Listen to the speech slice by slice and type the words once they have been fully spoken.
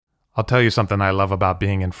I'll tell you something I love about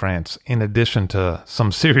being in France, in addition to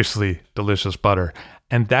some seriously delicious butter,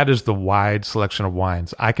 and that is the wide selection of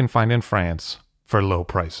wines I can find in France for low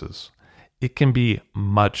prices. It can be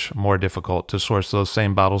much more difficult to source those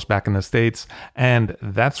same bottles back in the States, and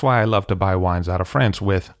that's why I love to buy wines out of France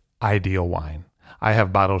with Ideal Wine. I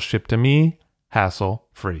have bottles shipped to me,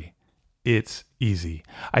 hassle-free. It's easy.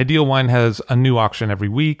 Ideal Wine has a new auction every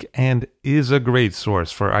week and is a great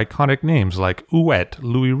source for iconic names like Ouet,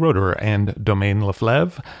 Louis Roeder, and Domaine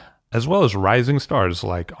Leflaive, as well as rising stars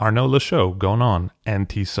like Arnaud Lachaud, Gonon, and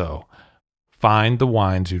Tissot. Find the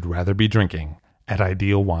wines you'd rather be drinking at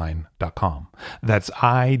idealwine.com. That's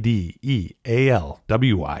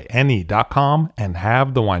IDEALWINE.com and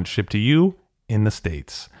have the wine shipped to you in the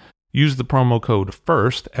States. Use the promo code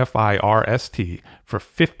FIRST, F-I-R-S-T, for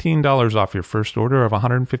 $15 off your first order of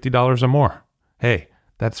 $150 or more. Hey,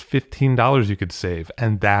 that's $15 you could save,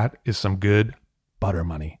 and that is some good butter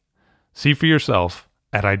money. See for yourself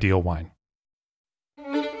at Ideal Wine.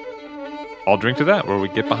 I'll drink to that, where we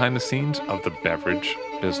get behind the scenes of the beverage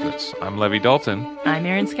business. I'm Levi Dalton. I'm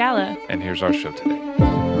Erin Scala. And here's our show today.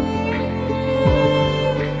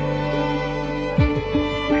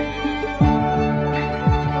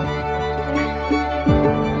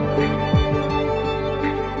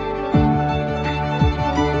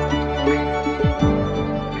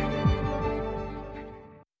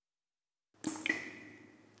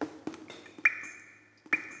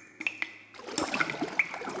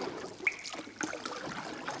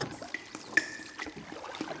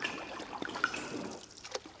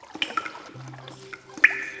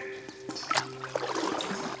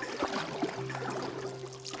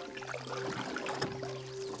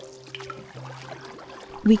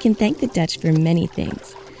 We can thank the Dutch for many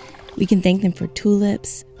things. We can thank them for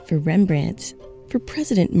tulips, for Rembrandt, for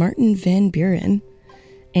President Martin van Buren,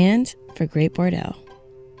 and for Great Bordeaux.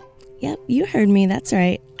 Yep, you heard me, that's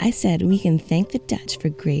right. I said we can thank the Dutch for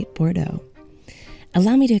Great Bordeaux.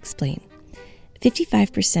 Allow me to explain.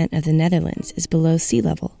 55% of the Netherlands is below sea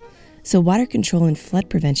level, so water control and flood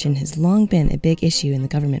prevention has long been a big issue in the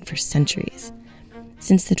government for centuries.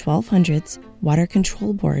 Since the 1200s, water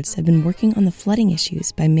control boards have been working on the flooding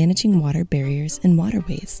issues by managing water barriers and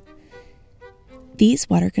waterways. These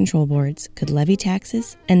water control boards could levy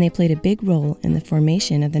taxes, and they played a big role in the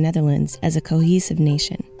formation of the Netherlands as a cohesive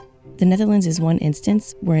nation. The Netherlands is one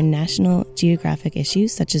instance where national geographic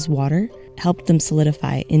issues such as water helped them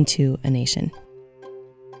solidify into a nation.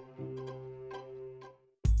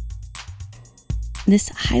 This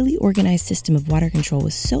highly organized system of water control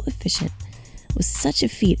was so efficient, was such a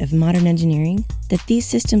feat of modern engineering, that these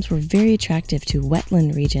systems were very attractive to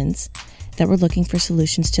wetland regions that were looking for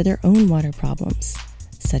solutions to their own water problems,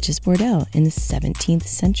 such as Bordeaux in the 17th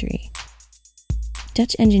century.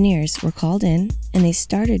 Dutch engineers were called in, and they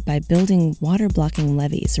started by building water-blocking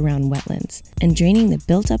levees around wetlands and draining the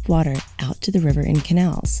built-up water out to the river in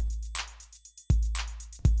canals.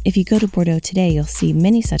 If you go to Bordeaux today, you'll see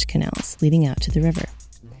many such canals leading out to the river.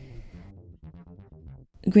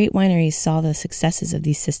 Great wineries saw the successes of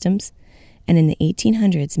these systems, and in the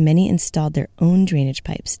 1800s, many installed their own drainage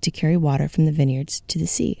pipes to carry water from the vineyards to the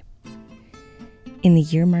sea. In the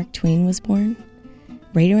year Mark Twain was born,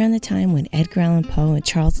 right around the time when Edgar Allan Poe and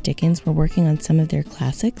Charles Dickens were working on some of their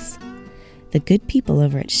classics, the good people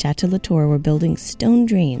over at Chateau Latour were building stone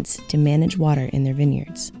drains to manage water in their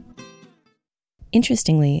vineyards.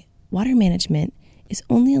 Interestingly, water management is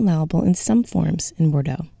only allowable in some forms in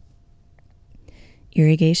Bordeaux.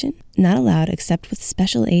 Irrigation, not allowed except with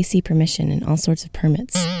special AC permission and all sorts of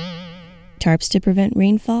permits. Tarps to prevent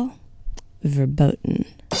rainfall, verboten.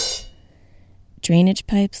 Drainage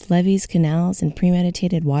pipes, levees, canals, and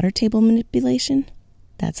premeditated water table manipulation,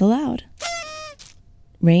 that's allowed.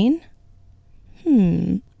 Rain?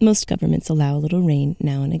 Most governments allow a little rain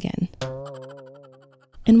now and again.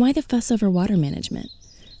 And why the fuss over water management?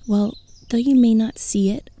 Well, though you may not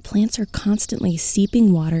see it, plants are constantly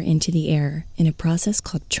seeping water into the air in a process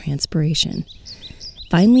called transpiration.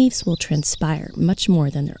 Vine leaves will transpire much more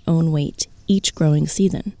than their own weight each growing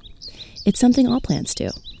season. It's something all plants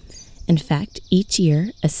do. In fact, each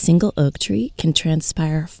year, a single oak tree can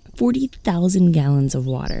transpire 40,000 gallons of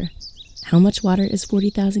water. How much water is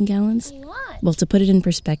 40,000 gallons? Well, to put it in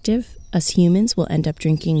perspective, us humans will end up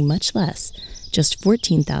drinking much less, just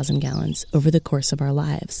 14,000 gallons over the course of our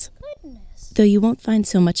lives. Though you won't find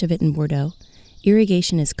so much of it in Bordeaux,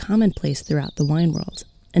 irrigation is commonplace throughout the wine world,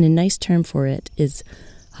 and a nice term for it is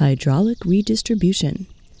hydraulic redistribution.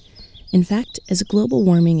 In fact, as global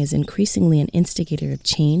warming is increasingly an instigator of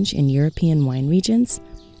change in European wine regions,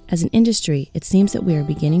 as an industry, it seems that we are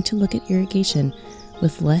beginning to look at irrigation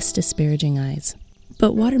with less disparaging eyes.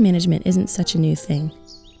 But water management isn't such a new thing.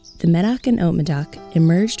 The Medoc and Ootmedoc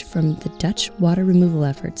emerged from the Dutch water removal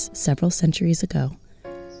efforts several centuries ago.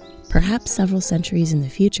 Perhaps several centuries in the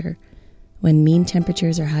future, when mean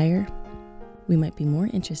temperatures are higher, we might be more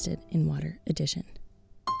interested in water addition.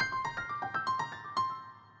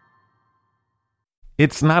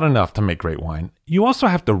 It's not enough to make great wine. You also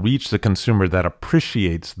have to reach the consumer that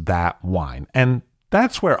appreciates that wine. And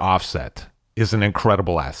that's where Offset is an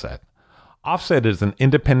incredible asset. Offset is an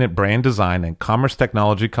independent brand design and commerce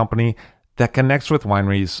technology company that connects with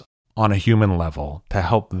wineries on a human level to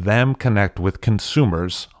help them connect with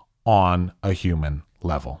consumers on a human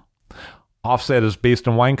level. Offset is based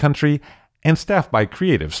in wine country and staffed by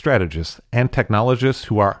creative strategists and technologists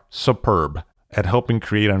who are superb at helping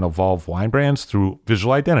create and evolve wine brands through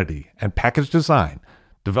visual identity and package design,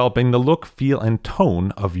 developing the look, feel, and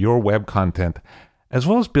tone of your web content, as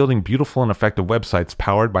well as building beautiful and effective websites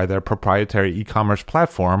powered by their proprietary e-commerce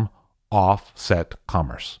platform, Offset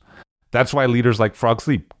Commerce. That's why leaders like Frog's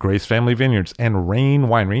Leap, Grace Family Vineyards, and Rain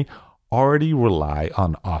Winery already rely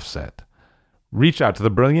on Offset. Reach out to the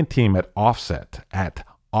brilliant team at Offset at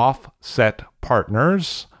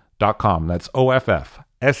offsetpartners.com. That's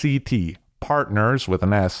OFFSET partners with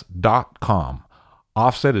an S.com.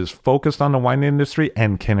 Offset is focused on the wine industry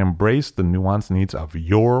and can embrace the nuanced needs of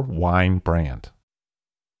your wine brand.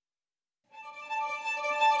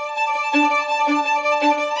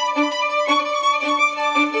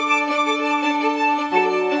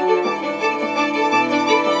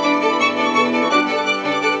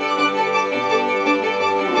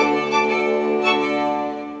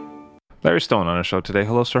 Larry Stone on our show today.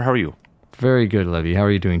 Hello, sir. How are you? Very good, Levy. How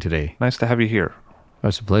are you doing today? Nice to have you here. Oh,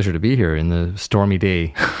 it's a pleasure to be here in the stormy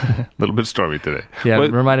day. A little bit stormy today. Yeah,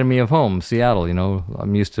 it reminded me of home, Seattle. You know,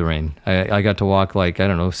 I'm used to rain. I got to walk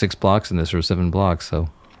 6 blocks in this or 7 blocks. So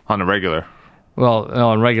on a regular? Well, no,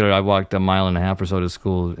 on regular, I walked 1.5 miles or so to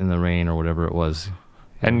school in the rain or whatever it was.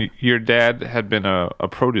 And your dad had been a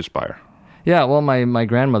produce buyer? Yeah, well, my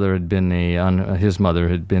grandmother had been his mother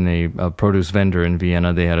had been a produce vendor in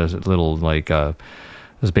Vienna. They had a little it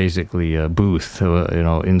was basically a booth,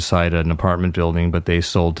 inside an apartment building, but they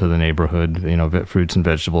sold to the neighborhood, fruits and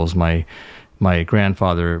vegetables. My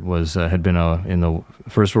grandfather had been in the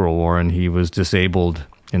First World War, and he was disabled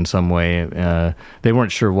in some way. They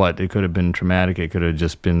weren't sure what. It could have been traumatic. It could have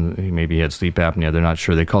just been maybe he had sleep apnea. They're not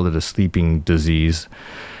sure. They called it a sleeping disease.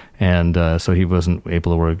 And so he wasn't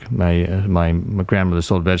able to work. My grandmother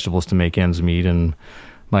sold vegetables to make ends meet, and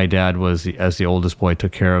my dad as the oldest boy,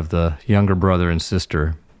 took care of the younger brother and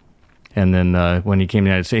sister. And then when he came to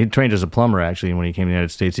the United States, he trained as a plumber, actually. And when he came to the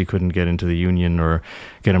United States, he couldn't get into the union or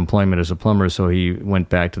get employment as a plumber, so he went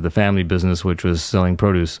back to the family business, which was selling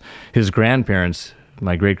produce. His grandparents,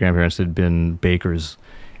 my great-grandparents, had been bakers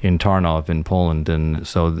in Tarnów in Poland, and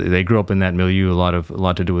so they grew up in that milieu, a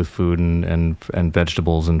lot to do with food and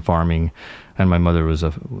vegetables and farming. And my mother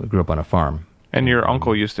grew up on a farm. And your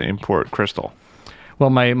uncle used to import crystal. Well,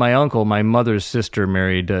 my uncle, my mother's sister,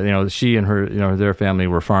 married. She and her, their family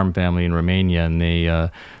were farm family in Romania, and they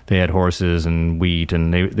had horses and wheat,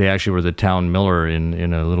 and they actually were the town miller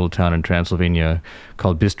in a little town in Transylvania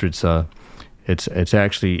called Bistrica. It's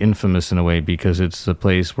actually infamous in a way because it's the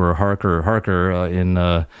place where Harker in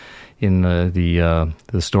the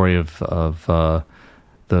story of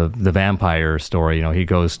the vampire story. He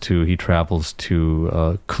travels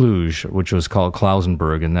to Cluj, which was called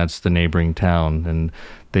Klausenburg, and that's the neighboring town, and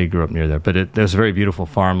they grew up near there. But there's very beautiful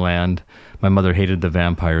farmland. My mother hated the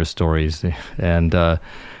vampire stories, and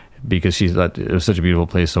because she thought it was such a beautiful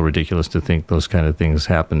place, so ridiculous to think those kind of things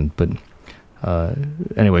happened. But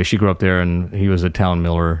anyway, she grew up there, and he was a town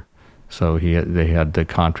miller, so they had the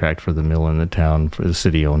contract for the mill in the town. For the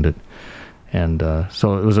city owned it. And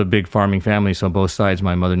so it was a big farming family. So both sides,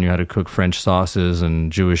 my mother knew how to cook French sauces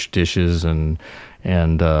and Jewish dishes, and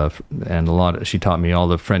a lot. She taught me all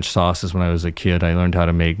the French sauces when I was a kid. I learned how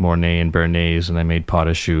to make Mornay and Béarnaise, and I made pot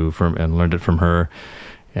au choux and learned it from her.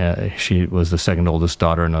 She was the second oldest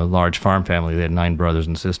daughter in a large farm family. They had 9 brothers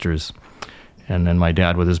and sisters. And then my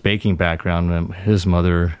dad, with his baking background, his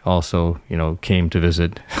mother also, came to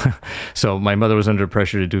visit. So my mother was under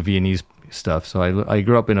pressure to do Viennese stuff. So I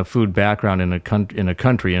grew up in a food background in a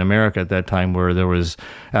country in America at that time where there was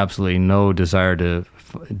absolutely no desire to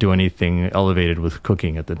do anything elevated with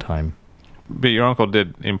cooking at the time. But your uncle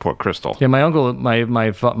did import crystal. Yeah, my uncle,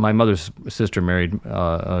 my mother's sister married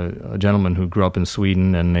a gentleman who grew up in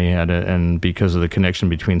Sweden, and and because of the connection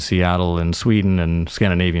between Seattle and Sweden and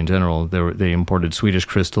Scandinavia in general, they imported Swedish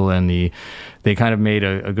crystal, and they kind of made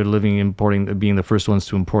a good living being the first ones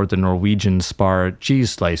to import the Norwegian Spar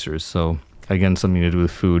cheese slicers. So again, something to do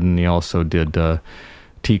with food, and he also did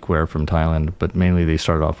teakware from Thailand, but mainly they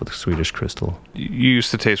started off with Swedish crystal. You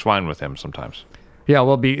used to taste wine with him sometimes. Yeah,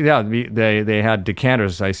 well, they had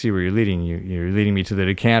decanters. I see where you're leading. You're leading me to the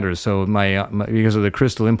decanters. So my because of the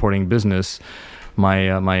crystal importing business, my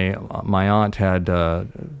aunt had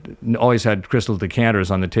always had crystal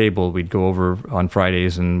decanters on the table. We'd go over on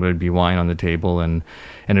Fridays and there'd be wine on the table and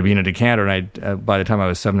it'd be in a decanter. And by the time I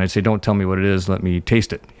was 7, I'd say, "Don't tell me what it is. Let me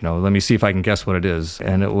taste it. Let me see if I can guess what it is."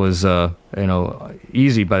 And it was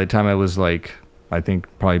easy. By the time I was like, I think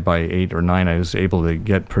probably by 8 or 9, I was able to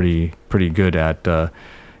get pretty good at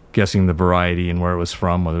guessing the variety and where it was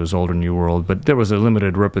from, whether it was Old or New World. But there was a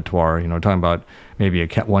limited repertoire, talking about maybe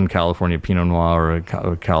one California Pinot Noir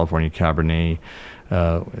or a California Cabernet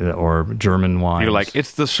or German wine. You're like,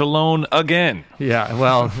 it's the Chalone again. Yeah,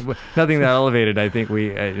 well, nothing that elevated. I think we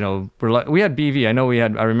had BV.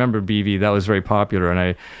 I remember BV. That was very popular.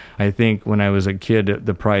 And I think when I was a kid,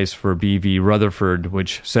 the price for BV Rutherford,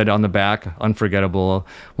 which said on the back, unforgettable,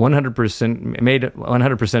 100% made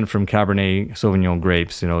 100% from Cabernet Sauvignon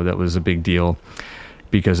grapes. That was a big deal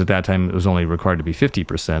because at that time it was only required to be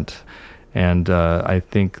 50%. And I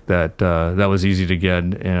think that that was easy to get.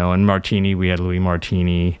 And Martini, we had Louis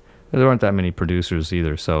Martini. There weren't that many producers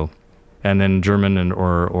either. So, and then German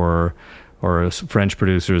or French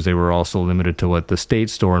producers, they were also limited to what the State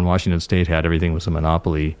store in Washington State had. Everything was a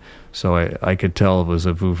monopoly. So I could tell if it was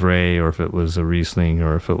a Vouvray or if it was a Riesling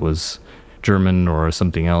or if it was German or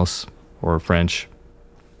something else or French.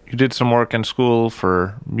 You did some work in school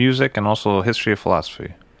for music and also history of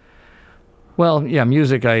philosophy. Well, yeah,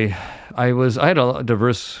 music. I had a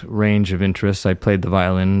diverse range of interests. I played the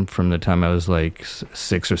violin from the time I was like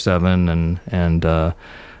 6 or 7, and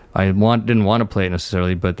I didn't want to play it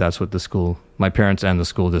necessarily, but that's what my parents and the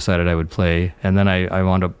school decided I would play. And then I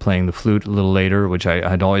wound up playing the flute a little later, which I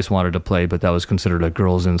had always wanted to play, but that was considered a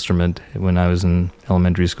girl's instrument when I was in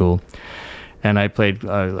elementary school. And I played,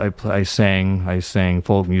 I sang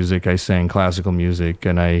folk music, I sang classical music,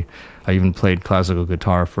 and I even played classical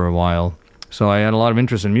guitar for a while. So I had a lot of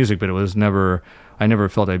interest in music, but I never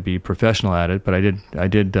felt I'd be professional at it. But I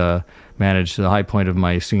did manage. The high point of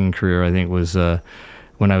my singing career, I think, was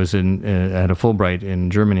when I was at a Fulbright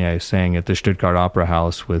in Germany. I sang at the Stuttgart Opera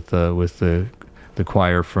House with the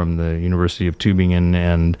choir from the University of Tübingen,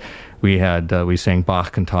 and we sang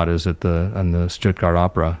Bach cantatas on the Stuttgart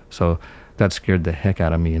Opera. So that scared the heck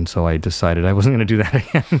out of me, and so I decided I wasn't going to do that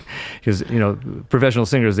again. Because professional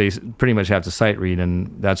singers, they pretty much have to sight read, and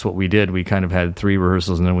that's what we did. We kind of had 3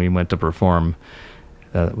 rehearsals, and then we went to perform.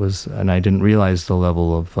 And I didn't realize the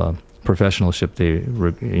level of professionalship they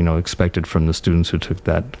expected from the students who took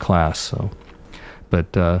that class. So,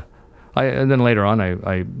 but and then later on,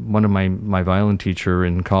 one of my violin teacher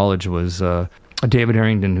in college was David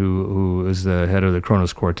Harrington, who was the head of the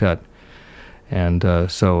Kronos Quartet. And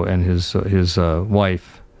his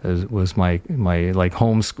wife was my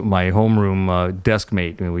homeroom desk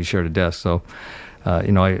mate. I mean, we shared a desk, so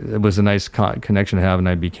it was a nice connection to have, and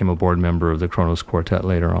I became a board member of the Kronos Quartet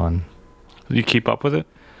later on. Do you keep up with it?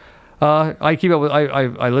 I keep up with.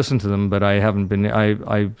 I listen to them, but I haven't been.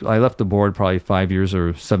 I left the board probably 5 years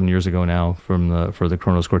or 7 years ago now for the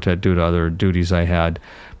Kronos Quartet due to other duties I had.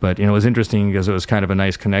 But it was interesting because it was kind of a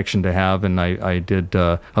nice connection to have, and I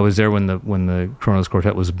was there when the Kronos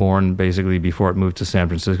Quartet was born, basically before it moved to San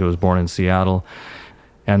Francisco. It was born in Seattle.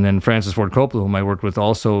 And then Francis Ford Coppola, whom I worked with,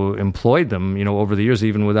 also employed them, over the years,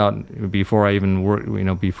 even before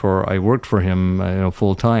I worked for him,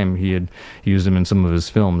 full time. He used them in some of his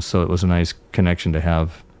films, so it was a nice connection to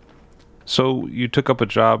have. So you took up a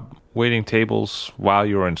job waiting tables while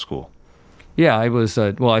you were in school? Yeah, I was.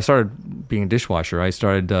 I started being a dishwasher. I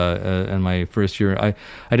started in my first year. I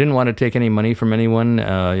didn't want to take any money from anyone.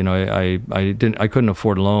 I couldn't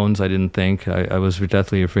afford loans. I didn't think. I was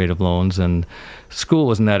deathly afraid of loans, and school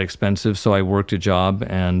wasn't that expensive. So I worked a job,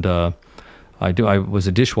 and I was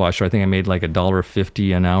a dishwasher. I think I made like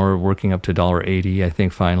 $1.50 an hour, working up to $1.80. I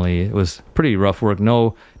think finally it was pretty rough work.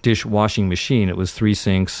 No dishwashing machine. It was 3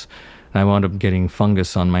 sinks. I wound up getting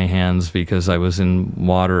fungus on my hands because I was in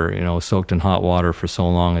water, soaked in hot water for so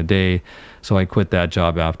long a day. So I quit that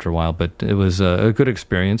job after a while. But it was a good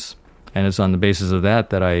experience. And it's on the basis of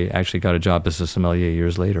that I actually got a job as a sommelier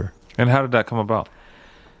years later. And how did that come about?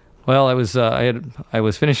 Well, I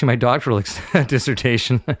was finishing my doctoral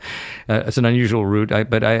dissertation. It's an unusual route,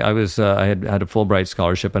 but I had a Fulbright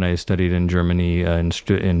scholarship, and I studied in Germany in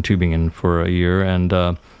Tübingen for a year, and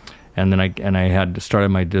And then I had started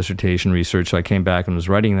my dissertation research, so I came back and was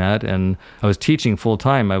writing that, and I was teaching full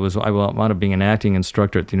time. I wound up being an acting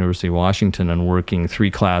instructor at the University of Washington and working 3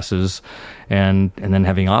 classes, and then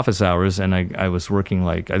having office hours. And I was working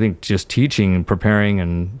I think just teaching and preparing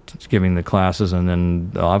and giving the classes, and then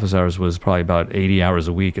the office hours was probably about 80 hours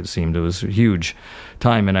a week. It seemed it was a huge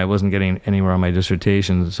time, and I wasn't getting anywhere on my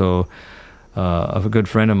dissertation. So a good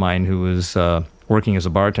friend of mine who was working as a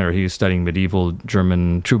bartender, he was studying medieval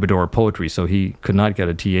German troubadour poetry, so he could not get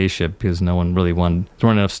a TA-ship because no one really wanted. There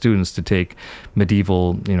weren't enough students to take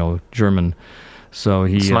medieval, German. So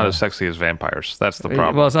it's not as sexy as vampires. That's the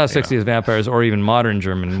problem. Well, it's not as sexy as vampires or even modern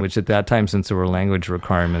German, which at that time, since there were language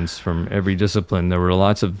requirements from every discipline, there were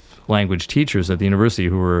lots of language teachers at the university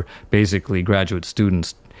who were basically graduate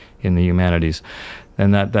students in the humanities.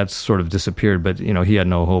 And that's sort of disappeared, but he had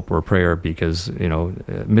no hope or prayer because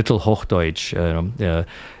Mittelhochdeutsch.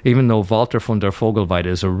 Even though Walter von der Vogelweide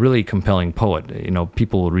is a really compelling poet,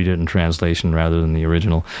 people will read it in translation rather than the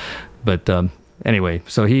original. But anyway,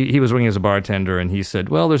 so he was working as a bartender, and he said,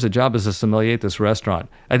 "Well, there's a job as a sommelier at this restaurant."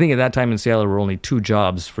 I think at that time in Seattle there were only 2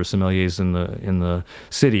 jobs for sommeliers in the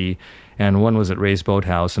city, and one was at Ray's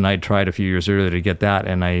Boathouse, and I'd tried a few years earlier to get that,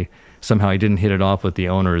 and I didn't hit it off with the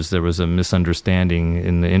owners. There was a misunderstanding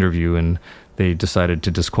in the interview, and they decided to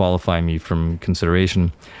disqualify me from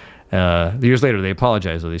consideration. Years later, they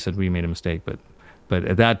apologized. They said, we made a mistake. But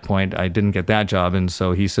at that point, I didn't get that job. And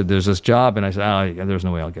so he said, there's this job. And I said, there's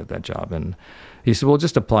no way I'll get that job. And he said, well,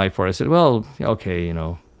 just apply for it. I said, well, okay,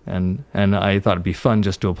 And I thought it'd be fun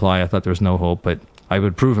just to apply. I thought there was no hope, but I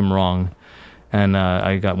would prove him wrong. And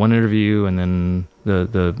I got one interview, and then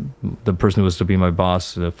the person who was to be my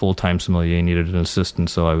boss, the full-time sommelier, needed an assistant,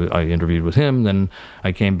 so I interviewed with him. Then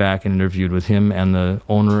I came back and interviewed with him and the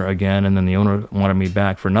owner again, and then the owner wanted me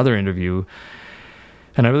back for another interview.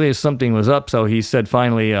 And I realized something was up, so he said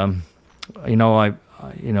finally,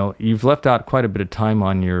 you've left out quite a bit of time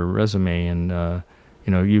on your resume, and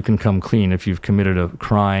you can come clean if you've committed a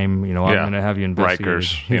crime. I'm going to have you investigated.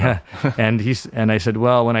 Rikers, And I said,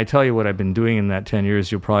 well, when I tell you what I've been doing in that 10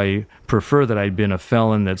 years, you'll probably prefer that I'd been a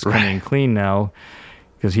felon that's coming clean now,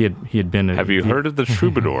 because he had been. Have you heard of the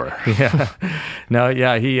troubadour? He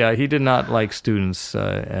did not like students.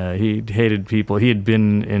 He hated people. He had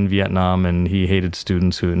been in Vietnam, and he hated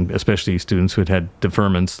students especially students who had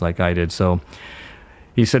deferments like I did. So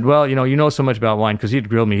he said, well, you know so much about wine, because he'd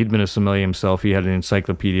grilled me. He'd been a sommelier himself. He had an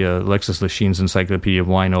encyclopedia, Lexus Lachines Encyclopedia of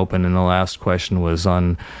Wine open, and the last question was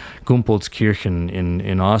on Gumpoldskirchen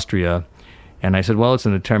in Austria. And I said, well, it's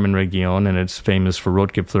in the Termenregion, and it's famous for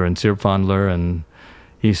Rotgipfler and Zierpfandler. And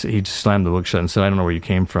he just slammed the book shut and said, I don't know where you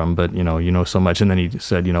came from, but you know so much. And then he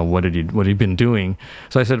said, what had you been doing?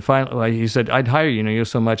 So I said, fine. He said, I'd hire you. You know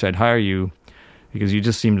so much. I'd hire you because you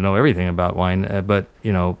just seem to know everything about wine. But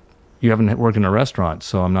you haven't worked in a restaurant,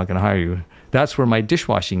 so I'm not going to hire you. That's where my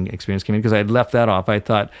dishwashing experience came in, because I had left that off. I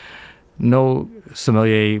thought no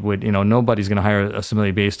sommelier would, nobody's going to hire a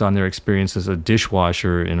sommelier based on their experience as a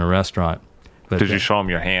dishwasher in a restaurant. But did you show them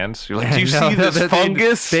your hands? You're like, do you see this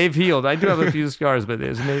fungus? They've healed. I do have a few scars, but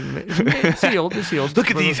it's healed. It's healed. Look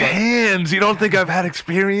at these hands. You don't think I've had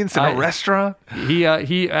experience in a restaurant? He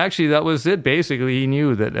actually, that was it. Basically, he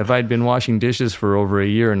knew that if I'd been washing dishes for over a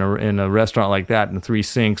year in a restaurant like that, in 3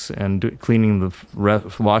 sinks, and cleaning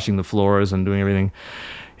washing the floors and doing everything,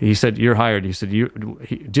 he said, you're hired. He said,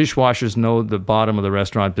 dishwashers know the bottom of the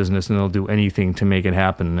restaurant business, and they'll do anything to make it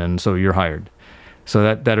happen, and so you're hired.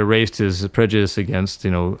 So that erased his prejudice against,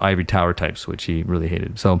 ivory tower types, which he really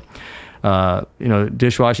hated. So,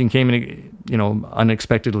 dishwashing came in,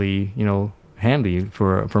 unexpectedly, handy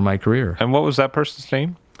for my career. And what was that person's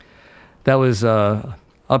name? That was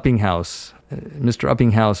Uppinghaus. Mr.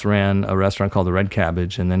 Uppinghaus ran a restaurant called the Red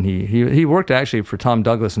Cabbage, and then he worked actually for Tom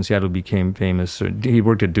Douglas in Seattle, became famous. He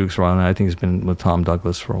worked at Duke's for a while, and I think he's been with Tom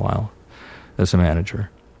Douglas for a while as a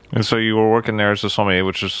manager. And so you were working there as a sommelier,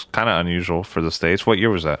 which is kind of unusual for the States. What year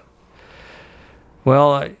was that?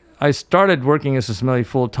 Well, I started working as a sommelier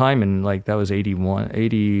full-time in, that was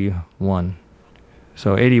 81.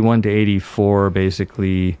 So 81 to 84,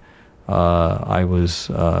 basically, I was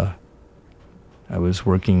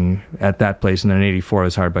working at that place. And then in 84, I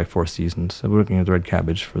was hired by Four Seasons. So working at the Red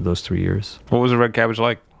Cabbage for those 3 years. What was the Red Cabbage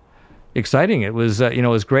like? Exciting. It was, it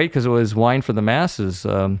was great because it was wine for the masses.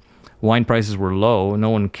 Wine prices were low. No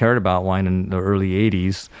one cared about wine in the early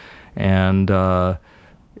 80s. And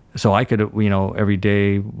so I could, every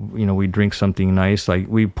day, we'd drink something nice. Like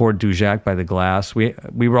we poured Dujac by the glass. We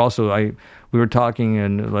were also, we were talking,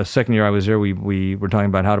 and the second year I was there, we were talking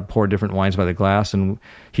about how to pour different wines by the glass. And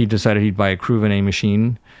he decided he'd buy a Cruvenet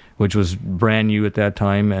machine, which was brand new at that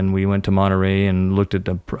time. And we went to Monterey and looked at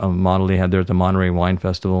a model they had there at the Monterey Wine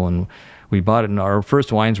Festival, and we bought it. And our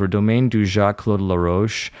first wines were Domaine du Jacques Claude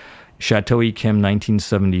Laroche, Chateau Yquem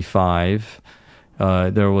 1975.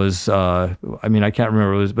 There was, I can't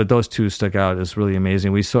remember, but those two stuck out as really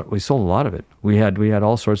amazing. We sold a lot of it. We had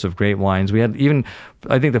all sorts of great wines. We had even,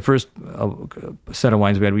 I think the first set of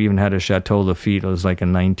wines we even had a Chateau Lafite. It was like a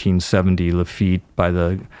 1970 Lafite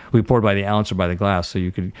we poured by the ounce or by the glass, so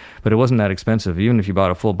you could, but it wasn't that expensive. Even if you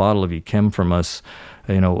bought a full bottle of Yquem from us,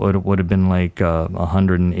 it would have been like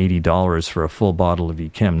 $180 for a full bottle of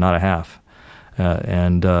Yquem, not a half.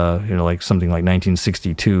 Like something like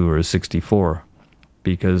 1962 or 64.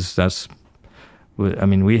 Because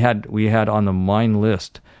we had on the wine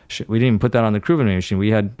list, we didn't even put that on the Kruvin machine. We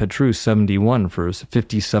had Petrus 71 for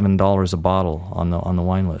 $57 a bottle on the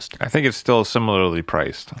wine list. I think it's still similarly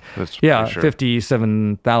priced. That's yeah, sure.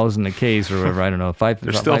 57,000 a case or whatever. I don't know.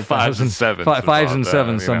 There's still 5s and 7s. 5s and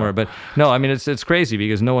 7s somewhere. But no, it's crazy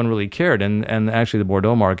because no one really cared, and actually the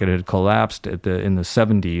Bordeaux market had collapsed in the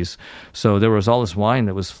 70s. So there was all this wine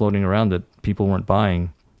that was floating around that people weren't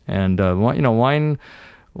buying. And wine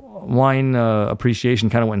appreciation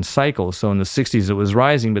kind of went in cycles. So in the 60s it was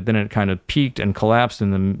rising, but then it kind of peaked and collapsed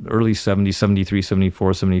in the early 70s, 73,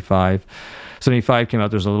 74, 75. 75 came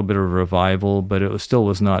out, there's a little bit of a revival, but it still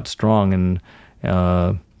was not strong. And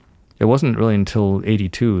it wasn't really until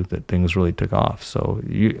 82 that things really took off. So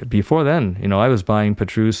before then, I was buying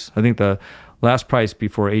Petrus. I think the last price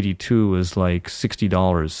before 82 was like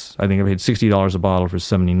 $60. I think I paid $60 a bottle for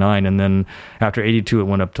 79, and then after 82 it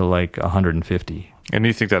went up to like 150. And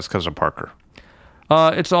you think that's because of Parker?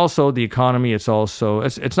 It's also the economy. It's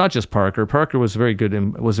not just Parker. Parker was very good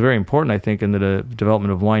and was very important, I think, in the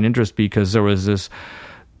development of wine interest, because there was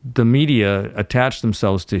the media attached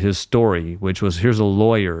themselves to his story, which was, here's a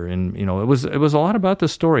lawyer, and it was a lot about the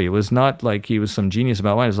story. It was not like he was some genius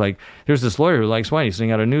about wine. It's like, here's this lawyer who likes wine. He's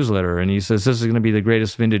sending out a newsletter, and he says this is going to be the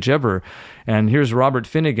greatest vintage ever. And here's Robert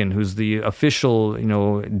Finnegan, who's the official,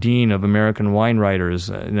 dean of American wine writers,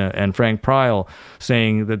 and Frank Pryle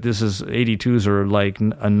saying that this is 82s are like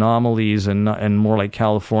anomalies and more like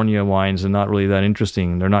California wines and not really that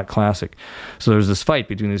interesting. They're not classic. So there's this fight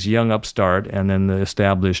between this young upstart and then the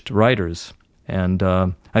established writers. And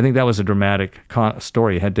I think that was a dramatic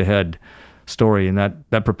story, head-to-head story, and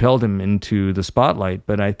that propelled him into the spotlight.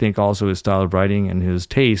 But I think also his style of writing and his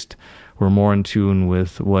taste were more in tune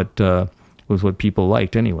with what people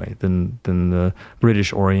liked anyway than the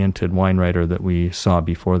British-oriented wine writer that we saw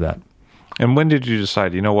before that. And when did you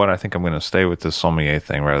decide, you know what, I think I'm going to stay with this sommelier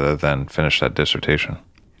thing rather than finish that dissertation?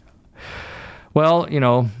 Well,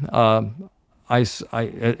 I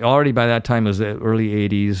already by that time, it was the early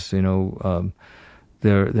 80s,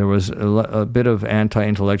 there was a bit of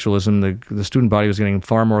anti-intellectualism. The student body was getting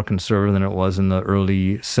far more conservative than it was in the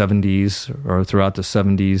early 70s or throughout the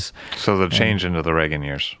 70s. So the change into the Reagan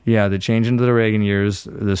years. Yeah, the change into the Reagan years.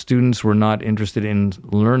 The students were not interested in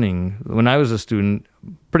learning. When I was a student,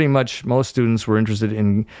 pretty much most students were interested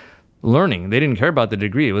in learning. They didn't care about the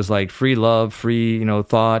degree. It was like free love, free,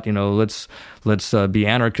 thought, let's be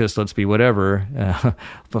anarchists, let's be whatever.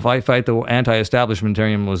 Fight the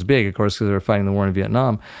anti-establishmentarian was big, of course, because they were fighting the war in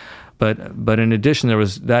Vietnam. But in addition, there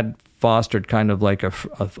was that fostered kind of like a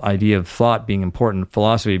idea of thought being important,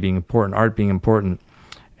 philosophy being important, art being important.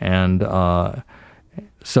 And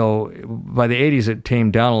so by the 80s, it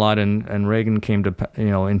tamed down a lot, and Reagan came to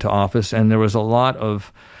into office, and there was a lot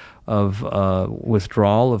of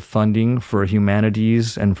withdrawal of funding for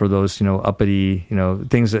humanities and for those uppity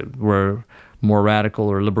things that were more radical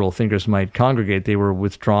or liberal thinkers might congregate. They were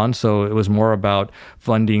withdrawn, so it was more about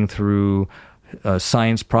funding through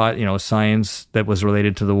science that was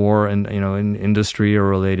related to the war and in industry or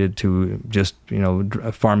related to just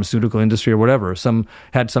pharmaceutical industry or whatever. Some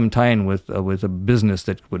had some tie-in with a business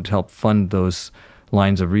that would help fund those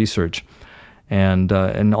lines of research. And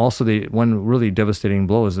also one really devastating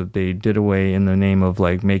blow is that they did away in the name of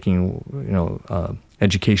like making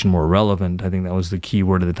education more relevant. I think that was the key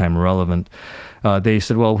word at the time, relevant. They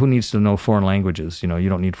said, well, who needs to know foreign languages? You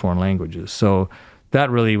don't need foreign languages. So that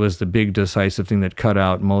really was the big decisive thing that cut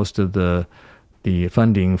out most of the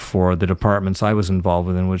funding for the departments I was involved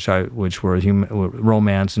with, which were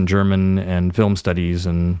romance and German and film studies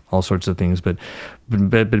and all sorts of things. But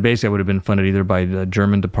basically, I would have been funded either by the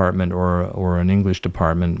German department or an English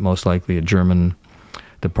department, most likely a German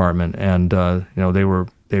department. And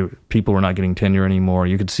people were not getting tenure anymore.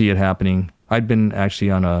 You could see it happening. I'd been actually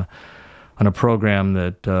on a program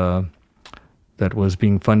that was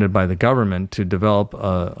being funded by the government to develop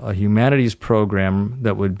a humanities program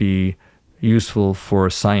that would be useful for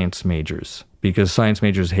science majors, because science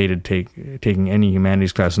majors hated taking any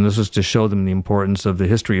humanities class, and this was to show them the importance of the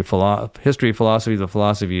history of philosophy, the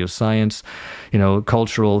philosophy of science,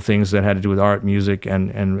 cultural things that had to do with art, music,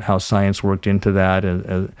 and how science worked into that,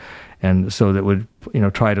 and so that would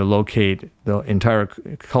try to locate the entire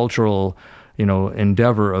cultural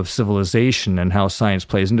endeavor of civilization and how science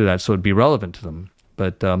plays into that, so it'd be relevant to them.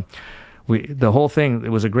 But the whole thing, it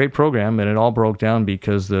was a great program, and it all broke down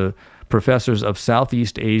because the professors of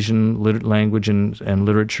Southeast Asian language and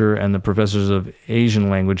literature and the professors of Asian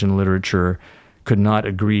language and literature could not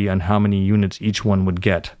agree on how many units each one would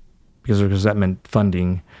get, because that meant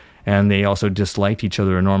funding. And they also disliked each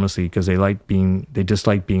other enormously because they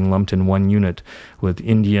disliked being lumped in one unit with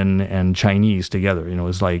Indian and Chinese together. It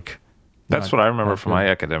was like... That's what I remember from my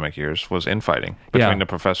academic years, was infighting between the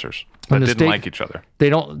professors that didn't like each other. They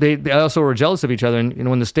also were jealous of each other, and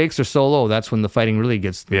when the stakes are so low, that's when the fighting really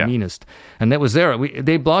gets the meanest. And that was there.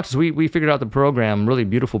 They blocked us. We figured out the program, really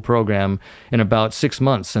beautiful program, in about 6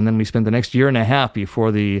 months, and then we spent the next year and a half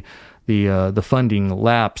before the funding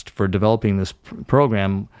lapsed for developing this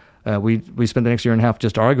program. We spent the next year and a half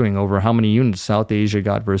just arguing over how many units South Asia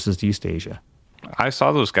got versus East Asia. I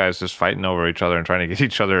saw those guys just fighting over each other and trying to get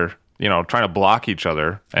each other, trying to block each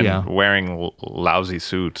other and wearing lousy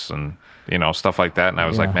suits and, stuff like that. And I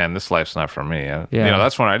was like, man, this life's not for me.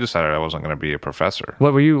 That's when I decided I wasn't going to be a professor.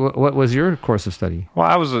 What was your course of study? Well,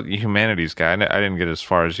 I was a humanities guy. I didn't get as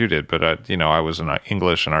far as you did, but, I was in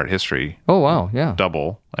English and art history. Oh, wow. Yeah.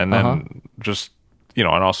 Double. And then just, and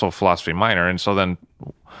also philosophy minor. And so then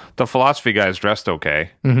the philosophy guys dressed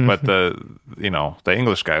okay, but the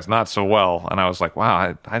English guys not so well. And I was like,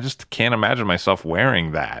 wow, I just can't imagine myself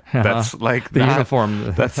wearing that. That's like the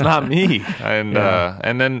uniform. That's not me. And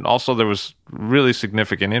and then also there was really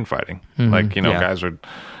significant infighting. Guys would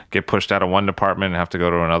get pushed out of one department and have to go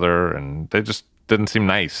to another, and they just didn't seem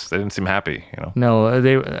nice. They didn't seem happy. No,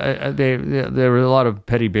 there were a lot of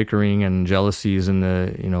petty bickering and jealousies in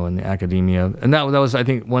the academia, and that was, I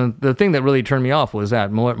think, the thing that really turned me off was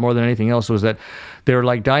that more than anything else was that they're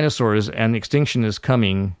like dinosaurs and extinction is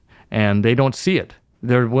coming, and they don't see it.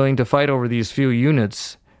 They're willing to fight over these few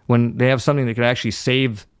units when they have something that could actually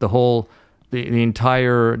save the whole. The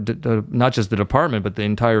entire, not just the department, but the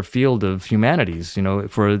entire field of humanities,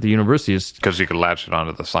 for the universities. Because you could latch it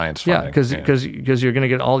onto the science funding. Because you're going to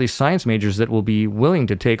get all these science majors that will be willing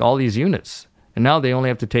to take all these units. And now they only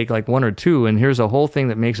have to take like one or two, and here's a whole thing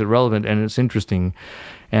that makes it relevant and it's interesting.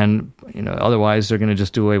 And otherwise they're going to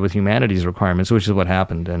just do away with humanities requirements, which is what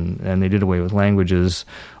happened. And they did away with languages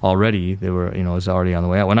already. They were, it was already on the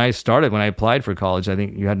way out. When I applied for college, I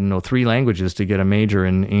think you had to know 3 languages to get a major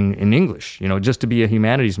in English. Just to be a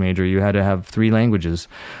humanities major, you had to have 3 languages,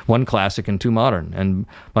 1 classic and 2 modern. And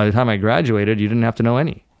by the time I graduated, you didn't have to know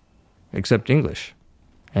any except English.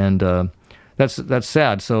 And that's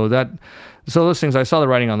sad. So those things, I saw the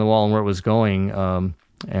writing on the wall and where it was going.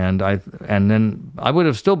 And then I would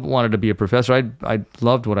have still wanted to be a professor. I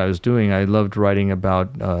loved what I was doing. I loved writing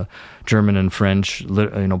about German and French,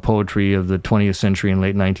 poetry of the 20th century and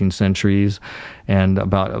late 19th centuries, and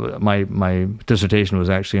about my dissertation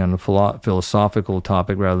was actually on a philosophical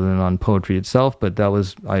topic rather than on poetry itself. But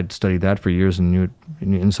I had studied that for years and knew it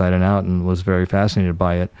inside and out and was very fascinated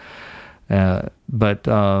by it. But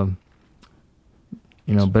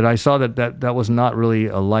I saw that was not really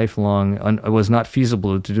a lifelong. It was not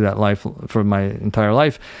feasible to do that for my entire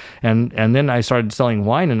life, and then I started selling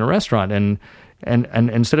wine in a restaurant, and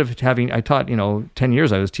instead of having, I taught 10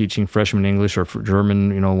 years I was teaching freshman English or German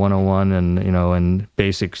 101 and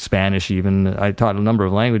basic Spanish even. I taught a number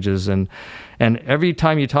of languages, and every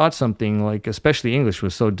time you taught something, like especially English,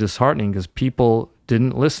 was so disheartening because people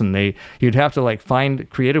didn't listen. You'd have to find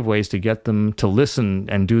creative ways to get them to listen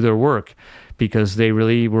and do their work, because they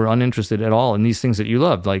really were uninterested at all in these things that you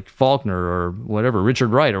loved, like Faulkner or whatever, Richard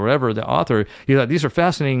Wright or whatever, the author. You thought, these are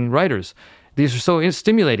fascinating writers. These are so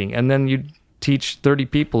stimulating. And then you teach 30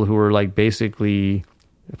 people who were basically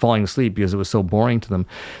falling asleep because it was so boring to them.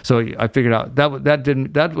 So I figured out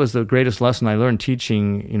that was the greatest lesson I learned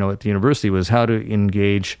teaching, at the university, was how to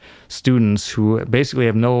engage students who basically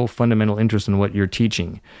have no fundamental interest in what you're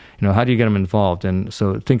teaching. How do you get them involved? And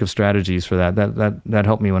so think of strategies for that. That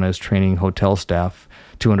helped me when I was training hotel staff,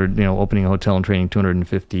 opening a hotel and training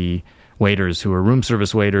 250 waiters who were room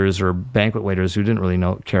service waiters or banquet waiters who didn't really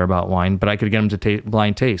care about wine, but I could get them to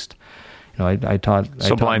blind taste. I taught.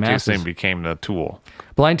 So blind masses. tasting became the tool.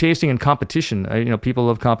 Blind tasting and competition. People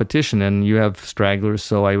love competition, and you have stragglers.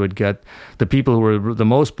 So I would get the people who were the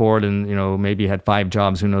most bored and maybe had 5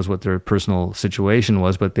 jobs. Who knows what their personal situation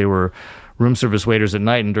was, but they were room service waiters at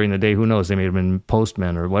night, and during the day, who knows, they may have been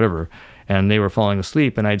postmen or whatever, and they were falling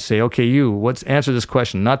asleep, and I'd say, okay, answer this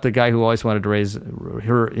question, not the guy who always wanted to raise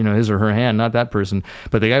his or her hand, not that person,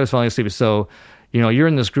 but the guy who was falling asleep. So, you're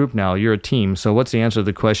in this group now, you're a team, so what's the answer to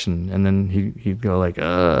the question? And then he'd go like,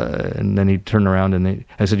 and then he'd turn around, and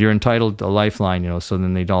I said, you're entitled to a lifeline, so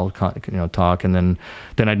then they'd all, talk, and then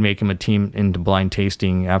I'd make him a team into blind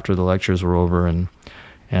tasting after the lectures were over,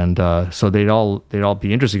 and so they'd all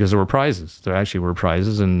be interested because there were prizes. There actually were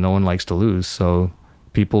prizes, and no one likes to lose, so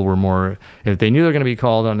people were more, if they knew they were going to be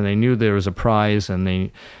called on and they knew there was a prize and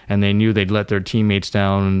they knew they'd let their teammates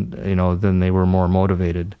down, then they were more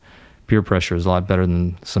motivated. Peer pressure is a lot better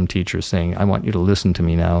than some teachers saying, I want you to listen to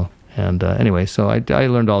me now. And anyway, so I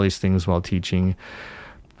learned all these things while teaching.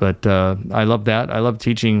 But I loved that. I loved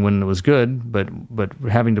teaching when it was good, but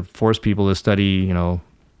having to force people to study,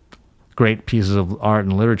 great pieces of art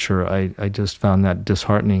and literature, I just found that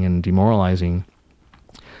disheartening and demoralizing.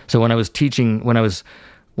 So when I was teaching, when I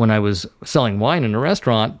was selling wine in a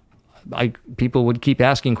restaurant, people would keep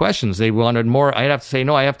asking questions. They wanted more. I'd have to say,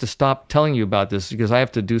 no, I have to stop telling you about this because I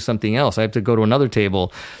have to do something else. I have to go to another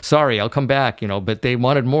table. Sorry, I'll come back, but they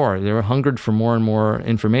wanted more. They were hungered for more and more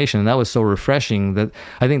information. And that was so refreshing that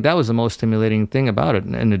I think that was the most stimulating thing about it,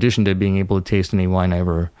 in addition to being able to taste any wine I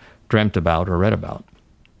ever dreamt about or read about.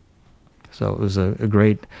 So it was a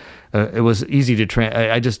great, it was easy to,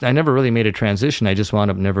 I never really made a transition. I just wound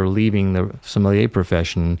up never leaving the sommelier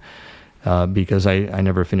profession because I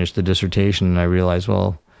never finished the dissertation, and I realized,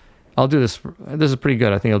 well, I'll do this. This is pretty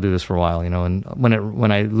good. I think I'll do this for a while, and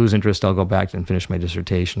when I lose interest, I'll go back and finish my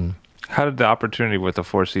dissertation. How did the opportunity with the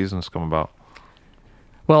Four Seasons come about?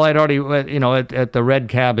 Well, I'd already, at the Red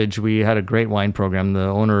Cabbage, we had a great wine program. The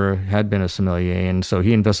owner had been a sommelier, and so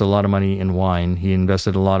he invested a lot of money in wine. He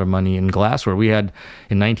invested a lot of money in glassware. We had,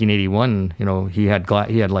 in 1981, he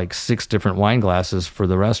had like 6 different wine glasses for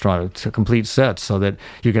the restaurant, complete sets, so that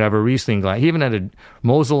you could have a Riesling glass. He even had a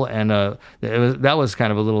Mosel and that was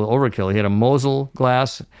kind of a little overkill. He had a Mosel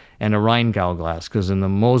glass and a Rheingau glass, because in the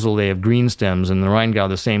Mosel they have green stems, and the Rheingau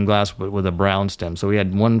the same glass but with a brown stem. So we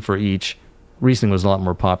had one for each. Riesling was a lot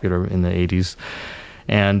more popular in the 80s.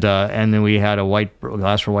 And then we had a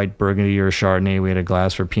glass for white Burgundy or Chardonnay. We had a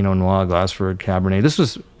glass for Pinot Noir, a glass for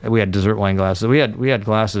Cabernet. We had dessert wine glasses. We had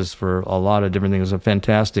glasses for a lot of different things. It was a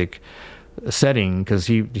fantastic setting because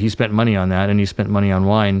he spent money on that, and he spent money on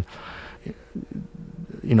wine.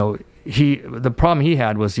 The problem he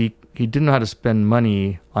had was he didn't know how to spend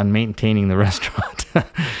money on maintaining the restaurant.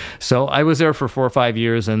 So I was there for 4 or 5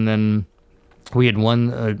 years, and then we had won,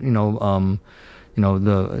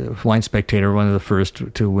 the Wine Spectator, one of the first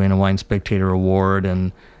to win a Wine Spectator award,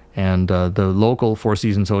 and the local Four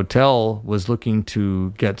Seasons Hotel was looking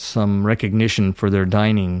to get some recognition for their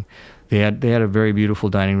dining. They had a very beautiful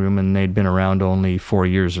dining room, and they'd been around only 4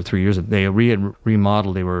 years or 3 years. They had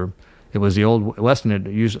remodeled. It was the old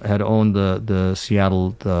Westin had owned the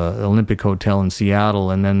Seattle, the Olympic Hotel in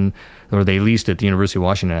Seattle, or they leased it. The University of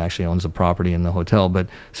Washington actually owns the property in the hotel, but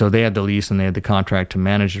so they had the lease and they had the contract to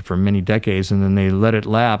manage it for many decades, and then they let it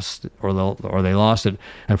lapse or they lost it.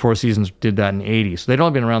 And Four Seasons did that in the 80s. So they'd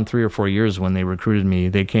only been around 3 or 4 years when they recruited me.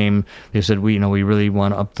 They said, we really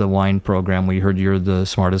want to up the wine program. We heard you're the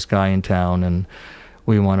smartest guy in town, and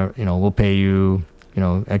we want to, we'll pay you,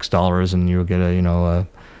 X dollars, and you'll get a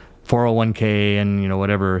 401k and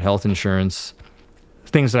whatever, health insurance,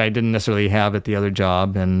 things that I didn't necessarily have at the other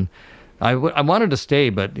job. And I wanted to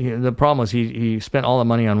stay, but the problem was he spent all the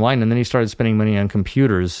money on wine, and then he started spending money on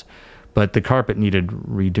computers, but the carpet needed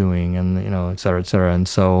redoing, and et cetera, et cetera. And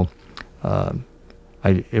so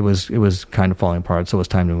it was kind of falling apart, so it was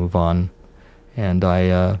time to move on. And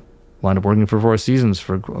I wound up working for Four Seasons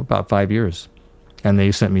for about 5 years, and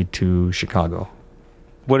they sent me to Chicago.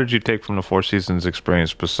 What did you take from the Four Seasons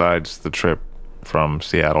experience besides the trip from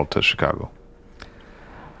Seattle to Chicago?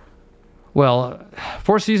 Well,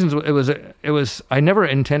 Four Seasons, it was. I never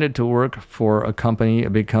intended to work for a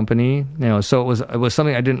big company, so it was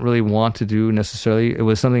something I didn't really want to do necessarily. It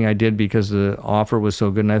was something I did because the offer was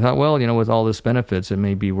so good, and I thought, well, with all this benefits, it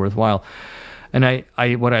may be worthwhile. And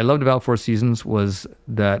what I loved about Four Seasons was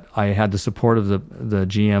that I had the support of the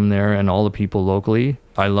GM there and all the people locally.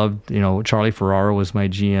 I loved, Charlie Ferraro was my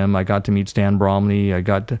GM. I got to meet Stan Bromley. I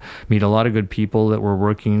got to meet a lot of good people that were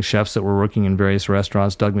working, chefs that were working in various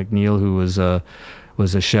restaurants. Doug McNeil, who was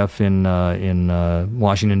a chef in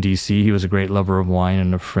Washington, D.C. He was a great lover of wine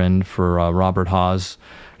and a friend for Robert Haas.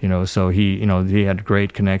 So he had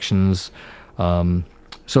great connections.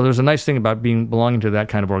 So there's a nice thing about belonging to that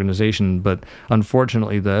kind of organization, but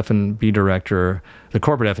unfortunately the F&B director, the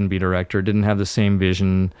corporate F&B director, didn't have the same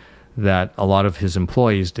vision. that a lot of his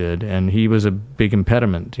employees did, and he was a big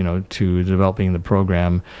impediment, to developing the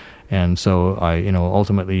program. And so I,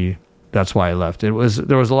 ultimately that's why I left. There was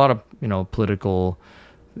a lot of, political,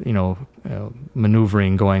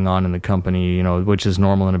 maneuvering going on in the company, which is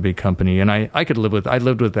normal in a big company. And I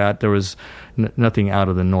lived with that. There was nothing out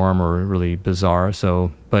of the norm or really bizarre.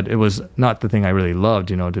 So, but it was not the thing I really loved,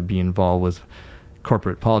 to be involved with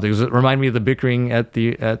corporate politics. It reminded me of the bickering at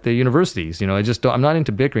the universities. I'm not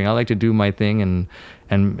into bickering. I like to do my thing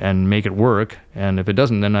and make it work. And if it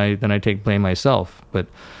doesn't, then I take blame myself. But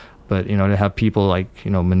to have people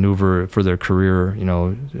maneuver for their career,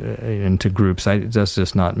 into groups, that's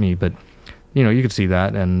just not me. But you could see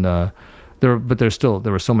that, and there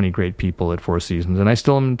were so many great people at Four Seasons, and I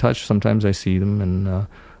still am in touch. Sometimes I see them, and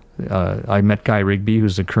I met Guy Rigby,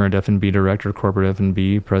 who's the current F&B director, corporate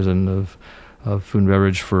F&B, president of food and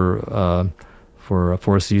beverage for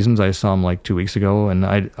Four Seasons. I saw him 2 weeks ago, and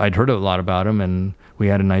I'd heard a lot about him, and we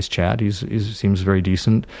had a nice chat. He seems very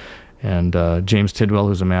decent. And James Tidwell,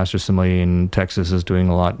 who's a master sommelier in Texas, is doing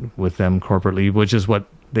a lot with them corporately, which is what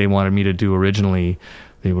they wanted me to do originally.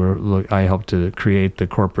 I helped to create the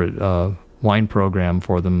corporate wine program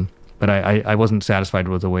for them, but I wasn't satisfied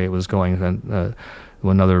with the way it was going. And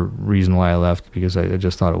another reason why I left, because I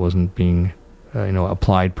just thought it wasn't being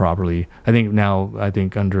applied properly. I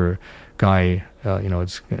think under Guy,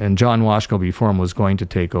 and John Washko before him was going to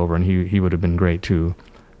take over, and he would have been great too.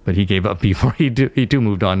 But he gave up before he too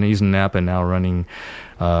moved on. He's in Napa now, running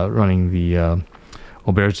the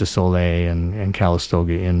Auberge de Soleil and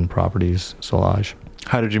Calistoga Inn properties, Solage.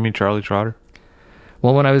 How did you meet Charlie Trotter?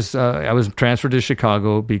 Well, when I was transferred to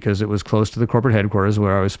Chicago because it was close to the corporate headquarters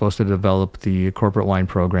where I was supposed to develop the corporate wine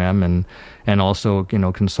program and also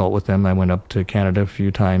consult with them. I went up to Canada a few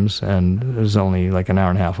times, and it was only an hour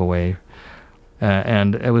and a half away.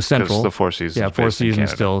 And it was central. Because the Four Seasons. Yeah, Four Seasons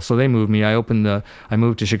still. So they moved me. I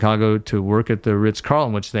moved to Chicago to work at the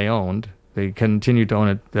Ritz-Carlton, which they owned. They continued to own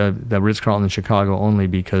it, the Ritz-Carlton in Chicago, only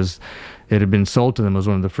because it had been sold to them. It was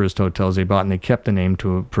one of the first hotels they bought, and they kept the name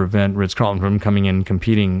to prevent Ritz-Carlton from coming in and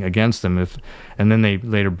competing against them. And then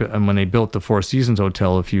when they built the Four Seasons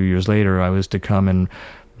Hotel a few years later, I was to come and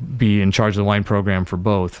be in charge of the wine program for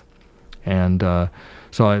both. And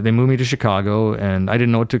so they moved me to Chicago, and I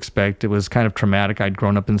didn't know what to expect. It was kind of traumatic. I'd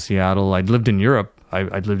grown up in Seattle. I'd lived in Europe.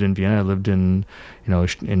 I'd lived in Vienna. I lived in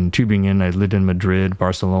Tübingen. I lived in Madrid,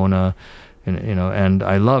 Barcelona, and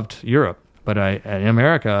I loved Europe. But in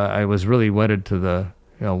America, I was really wedded to the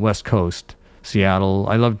West Coast, Seattle.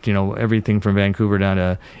 I loved everything from Vancouver down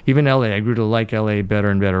to even LA. I grew to like LA better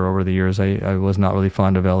and better over the years. I was not really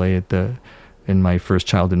fond of LA in my first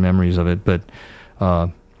childhood memories of it, but.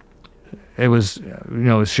 It was,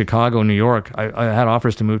 Chicago, New York. I had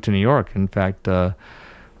offers to move to New York. In fact,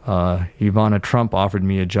 Ivana Trump offered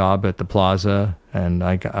me a job at the Plaza, and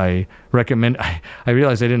I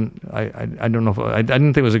realized I didn't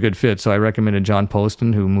think it was a good fit, so I recommended John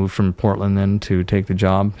Poston, who moved from Portland then to take the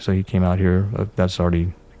job. So he came out here. That's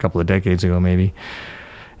already a couple of decades ago, maybe.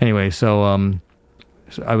 Anyway, so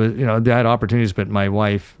I was, I had opportunities, but my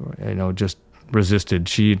wife, just resisted.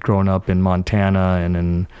 She had grown up in Montana and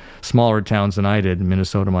in smaller towns than I did,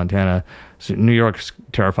 Minnesota, Montana. So New York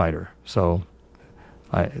terrified her. So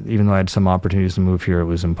even though I had some opportunities to move here, it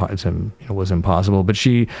was impossible. But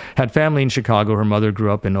she had family in Chicago. Her mother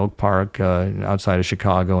grew up in Oak Park, outside of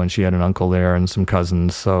Chicago, and she had an uncle there and some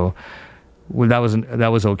cousins. So that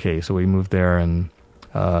was okay. So we moved there, and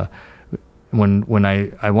when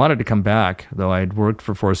I wanted to come back, though I'd worked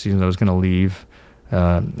for Four Seasons, I was going to leave.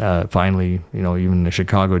 Finally, even the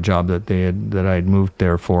Chicago job that I'd moved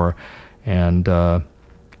there for, and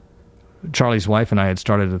Charlie's wife and I had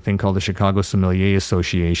started a thing called the Chicago Sommelier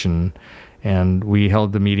Association, and we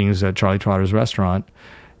held the meetings at Charlie Trotter's restaurant.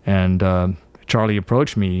 And Charlie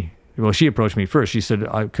approached me. Well, she approached me first. She said,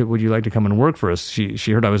 would you like to come and work for us?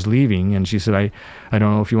 She heard I was leaving, and she said, I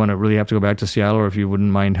don't know if you want to really have to go back to Seattle or if you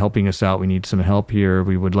wouldn't mind helping us out. We need some help here.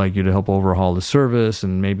 We would like you to help overhaul the service,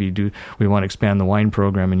 and maybe we want to expand the wine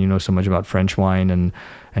program, and you know so much about French wine and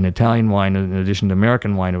Italian wine in addition to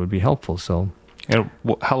American wine. It would be helpful. So,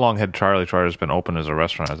 how long had Charlie Trotter's been open as a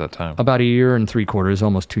restaurant at that time? About 1 year and 3/4,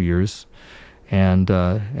 almost 2 years. And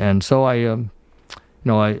so I...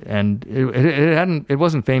 it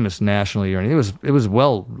wasn't famous nationally or anything. It was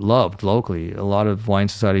well loved locally. A lot of wine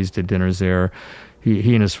societies did dinners there.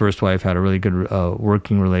 He and his first wife had a really good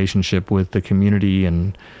working relationship with the community,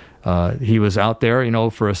 and he was out there,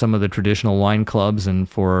 for some of the traditional wine clubs and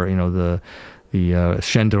for the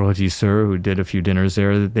Chaîne de Rôtisseurs, who did a few dinners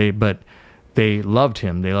there. But they loved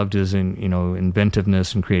him. They loved his,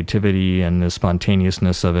 inventiveness and creativity and the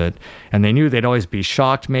spontaneousness of it. And they knew they'd always be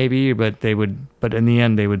shocked, maybe, but in the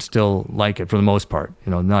end, they would still like it for the most part.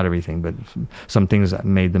 Not everything, but some things that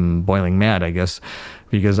made them boiling mad, I guess.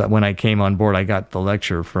 Because when I came on board, I got the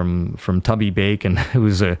lecture from Tubby Bake, and who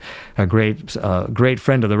was a great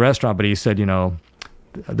friend of the restaurant. But he said,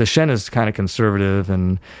 the Shen is kind of conservative,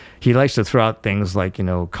 and he likes to throw out things like,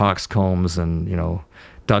 coxcombs and,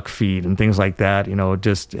 duck feet and things like that,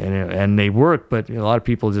 and they work, but a lot of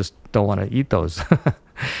people just don't want to eat those.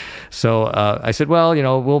 So I said, well,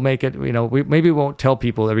 we'll make it, maybe we won't tell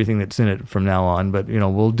people everything that's in it from now on, but,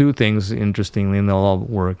 we'll do things interestingly and they'll all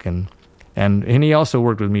work. And he also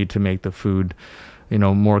worked with me to make the food,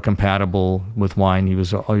 more compatible with wine. He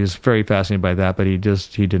was very fascinated by that, but he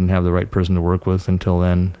didn't have the right person to work with until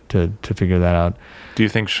then to figure that out. Do you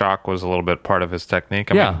think shock was a little bit part of his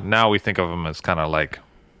technique? I mean, now we think of him as kind of like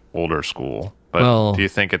older school, but do you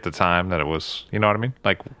think at the time that it was, you know what I mean?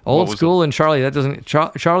 Like old school and Charlie, that doesn't,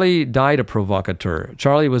 Charlie died a provocateur.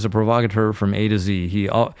 Charlie was a provocateur from A to Z. He,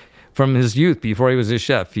 from his youth, before he was a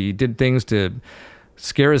chef, he did things to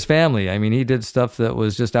scare his family. I mean, he did stuff that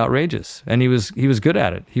was just outrageous, and he was good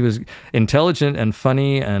at it. He was intelligent and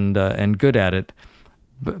funny and good at it.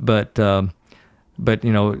 But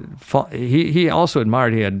he also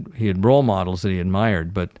admired. He had role models that he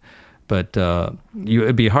admired, but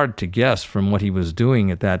it'd be hard to guess from what he was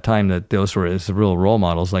doing at that time that those were his real role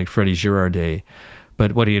models, like Freddie Girardet.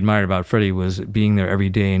 But what he admired about Freddie was being there every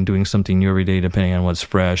day and doing something new every day, depending on what's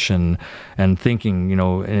fresh, and thinking,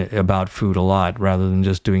 about food a lot rather than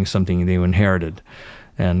just doing something they inherited.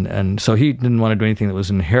 And so he didn't want to do anything that was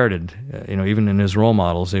inherited. Even in his role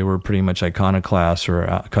models, they were pretty much iconoclasts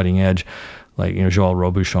or cutting edge. Like, Joël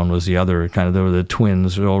Robuchon was the other they were the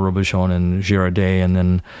twins, Joël Robuchon and Girardet, and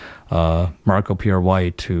then Marco Pierre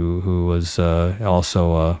White, who was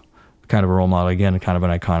also kind of a role model, again, kind of an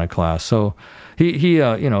iconoclast. So he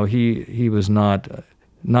was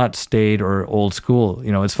not staid or old school.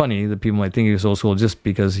 It's funny that people might think he was old school just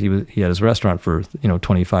because he had his restaurant for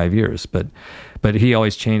 25 years, but he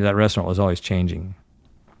always changed. That restaurant was always changing,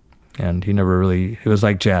 and he never really. It was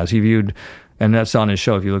like jazz. He viewed, and that's on his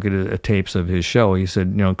show. If you look at tapes of his show, he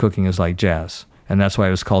said, cooking is like jazz. And that's why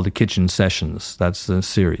it was called the Kitchen Sessions. That's the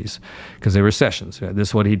series, because they were sessions. This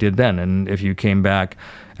is what he did then. And if you came back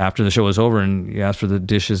after the show was over and you asked for the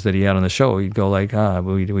dishes that he had on the show, you'd go like,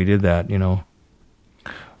 we did that,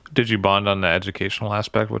 Did you bond on the educational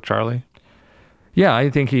aspect with Charlie? Yeah, I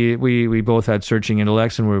think we both had searching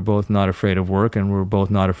intellects, and we were both not afraid of work, and we were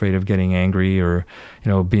both not afraid of getting angry or,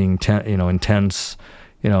 being intense.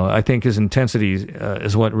 I think his intensity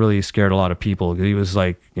is what really scared a lot of people. He was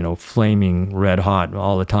like, flaming red hot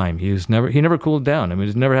all the time. He never cooled down. I mean,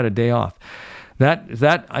 he's never had a day off. That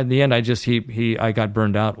in the end, I got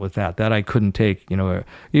burned out with that. That I couldn't take.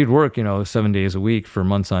 You'd work 7 days a week for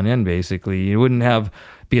months on end. Basically, you wouldn't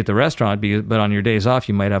be at the restaurant, but on your days off,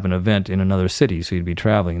 you might have an event in another city, so you'd be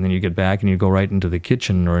traveling, and then you get back and you go right into the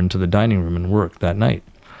kitchen or into the dining room and work that night.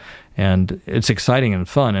 And it's exciting and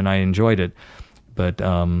fun, and I enjoyed it. But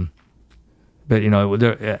after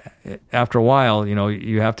a while,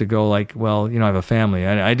 you have to go like, well, I have a family.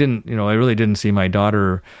 I really didn't see my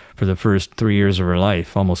daughter for the first 3 years of her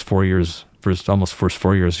life, almost 4 years. First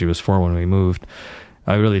 4 years, she was 4 when we moved.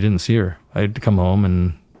 I really didn't see her. I'd come home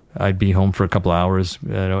and I'd be home for a couple hours,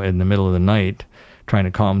 in the middle of the night, trying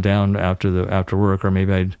to calm down after work, or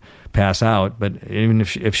maybe I'd pass out. But even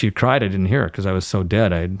if she cried, I didn't hear her because I was so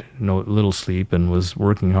dead. I had little sleep and was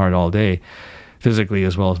working hard all day, physically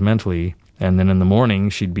as well as mentally. And then in the morning,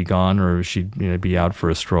 she'd be gone, or she'd be out for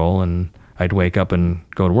a stroll, and I'd wake up and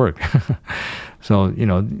go to work. So,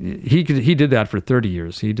 he did that for 30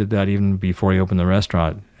 years. He did that even before he opened the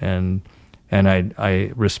restaurant. And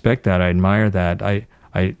I respect that. I admire that. I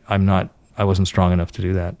wasn't strong enough to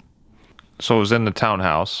do that. So it was in the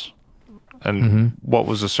townhouse. And what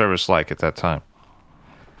was the service like at that time?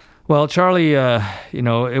 Well, Charlie,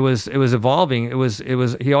 it was evolving.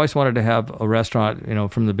 He always wanted to have a restaurant,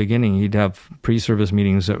 from the beginning. He'd have pre-service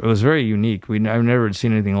meetings. It was very unique. I've never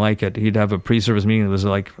seen anything like it. He'd have a pre-service meeting that was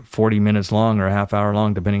like 40 minutes long or a half hour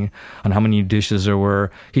long, depending on how many dishes there were.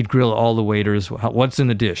 He'd grill all the waiters. What's in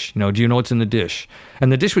the dish? Do you know what's in the dish? And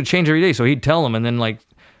the dish would change every day. So he'd tell them, and then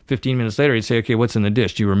 15 minutes later, he'd say, okay, what's in the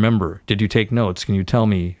dish? Do you remember? Did you take notes? Can you tell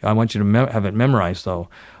me? I want you to have it memorized, though.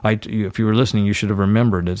 If you were listening, you should have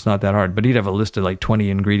remembered. It's not that hard. But he'd have a list of 20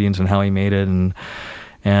 ingredients and how he made it.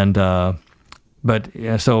 So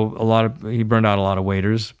he burned out a lot of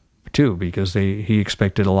waiters, too, because he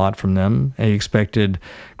expected a lot from them. And he expected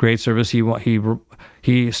great service. He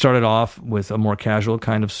started off with a more casual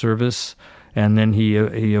kind of service, And then he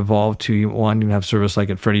evolved to wanting to have service like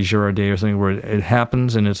at Freddie Girardet or something where it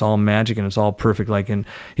happens and it's all magic and it's all perfect. Like, and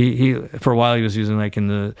he for a while he was using like in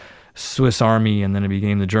the Swiss Army, and then it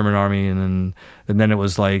became the German Army, and then it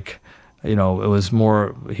was like, it was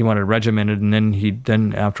more, he wanted regimented, and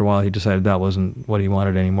then after a while he decided that wasn't what he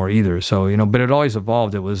wanted anymore either. So, but it always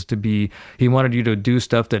evolved. It was to be, he wanted you to do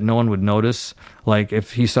stuff that no one would notice. Like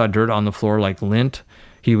if he saw dirt on the floor like lint,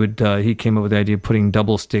 he came up with the idea of putting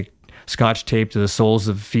double stick Scotch tape to the soles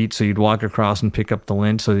of feet, so you'd walk across and pick up the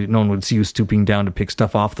lint, so that no one would see you stooping down to pick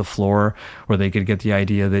stuff off the floor, or they could get the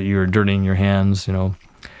idea that you were dirtying your hands.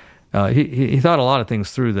 He thought a lot of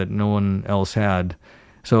things through that no one else had.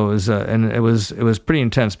 So it was pretty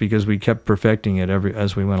intense because we kept perfecting it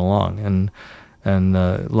as we went along, and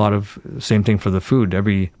a lot of same thing for the food.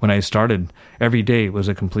 When I started, every day was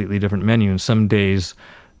a completely different menu, and some days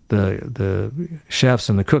the chefs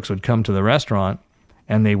and the cooks would come to the restaurant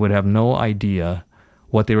and they would have no idea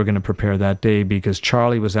what they were going to prepare that day because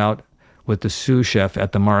Charlie was out with the sous chef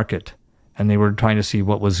at the market, and they were trying to see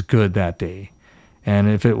what was good that day. And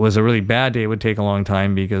if it was a really bad day, it would take a long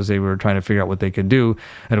time because they were trying to figure out what they could do.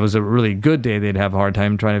 And if it was a really good day, they'd have a hard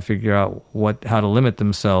time trying to figure out how to limit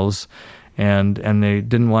themselves. And they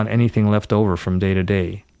didn't want anything left over from day to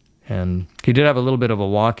day. And he did have a little bit of a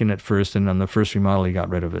walk-in at first, and on the first remodel, he got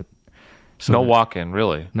rid of it. So no walk-in,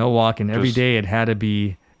 really? No walk-in. Every day it had to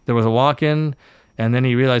be, there was a walk-in, and then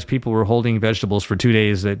he realized people were holding vegetables for 2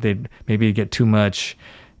 days, that they'd maybe get too much,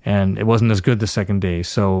 and it wasn't as good the second day,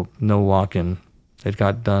 so no walk-in. It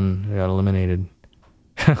got done. It got eliminated.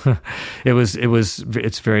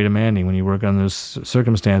 It's very demanding when you work on those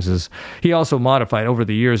circumstances. He also modified over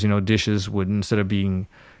the years. Dishes would, instead of being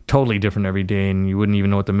totally different every day, and you wouldn't even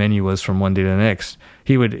know what the menu was from one day to the next,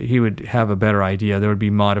 he would have a better idea. There would be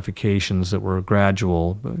modifications that were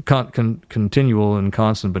gradual, continual and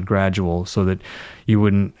constant, but gradual, so that you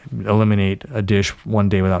wouldn't eliminate a dish one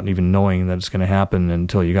day without even knowing that it's going to happen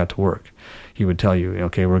until you got to work. He would tell you,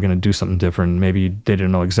 okay, we're going to do something different. Maybe they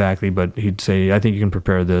didn't know exactly, but he'd say, I think you can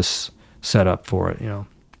prepare this setup for it.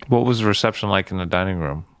 What was the reception like in the dining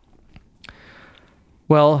room?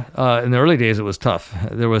 Well, in the early days, it was tough.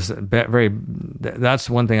 There was that's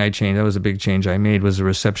one thing I changed. That was a big change I made, was the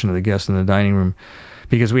reception of the guests in the dining room,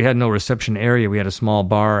 because we had no reception area. We had a small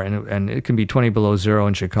bar, and it can be 20 below zero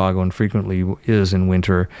in Chicago, and frequently is in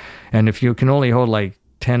winter. And if you can only hold like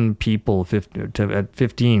 10 people at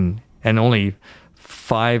 15, and only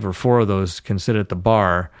 5 or 4 of those can sit at the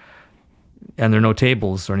bar, and there are no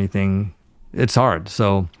tables or anything, it's hard.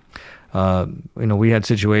 So, we had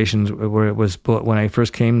situations where it was, when I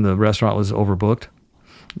first came, the restaurant was overbooked,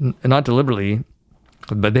 not deliberately,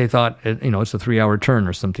 but they thought, it's a 3-hour turn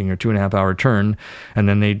or something, or 2.5-hour turn, and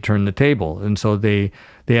then they'd turn the table. And so they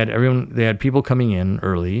had people coming in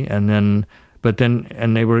early, the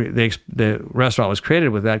restaurant was created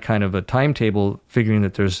with that kind of a timetable, figuring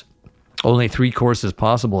that there's only 3 courses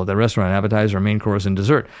possible at the restaurant: appetizer, main course, and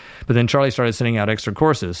dessert. But then Charlie started sending out extra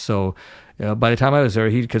courses. So by the time I was there,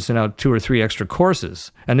 he could send out 2 or 3 extra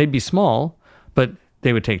courses, and they'd be small, but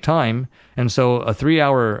they would take time. And so a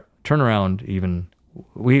 3-hour turnaround, even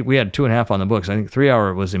we had 2.5 on the books. I think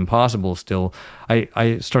 3-hour was impossible still.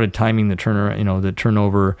 I started timing the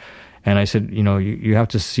turnover. And I said, you have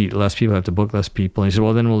to seat less people, have to book less people. And he said,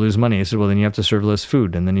 well, then we'll lose money. I said, well, then you have to serve less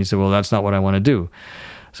food. And then he said, well, that's not what I want to do.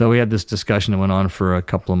 So we had this discussion that went on for a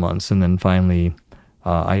couple of months, and then finally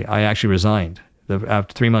I actually resigned.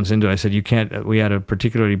 After 3 months into it, I said, you can't, we had a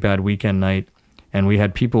particularly bad weekend night, and we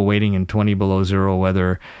had people waiting in 20 below zero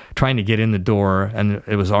weather, trying to get in the door, and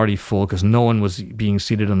it was already full because no one was being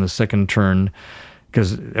seated on the second turn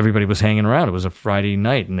because everybody was hanging around. It was a Friday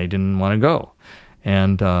night, and they didn't want to go.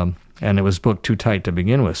 And it was booked too tight to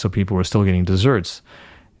begin with, so people were still getting desserts.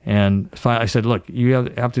 And I said, look, you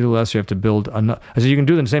have to do less. You have to build I said, you can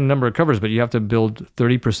do the same number of covers, but you have to build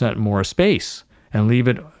 30% more space and leave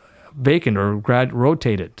it vacant or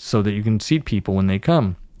rotate it so that you can seat people when they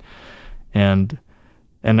come. And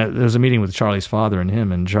there was a meeting with Charlie's father and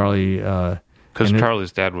him, and Charlie... Because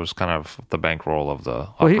Charlie's dad was kind of the bankroll of the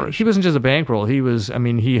operation. Well, he wasn't just a bankroll. He was,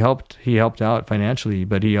 he helped out financially,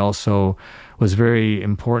 but he also was very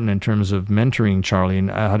important in terms of mentoring Charlie and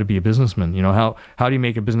how to be a businessman. How do you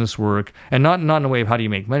make a business work? And not in a way of how do you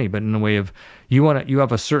make money, but in a way of you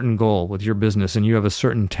have a certain goal with your business and you have a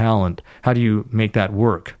certain talent. How do you make that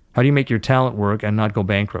work? How do you make your talent work and not go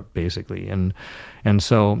bankrupt, basically? And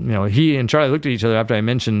so, he and Charlie looked at each other after I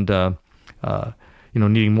mentioned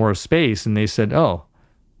needing more space, and they said, oh,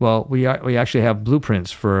 well, we actually have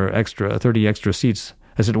blueprints for 30 extra seats.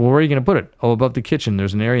 I said, well, where are you going to put it? Oh, above the kitchen.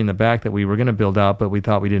 There's an area in the back that we were going to build out, but we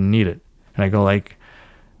thought we didn't need it. And I go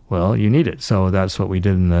well, you need it. So that's what we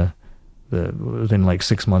did within like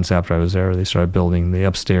 6 months after I was there. They started building the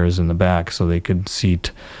upstairs and the back so they could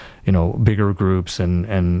seat, bigger groups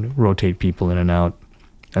and rotate people in and out,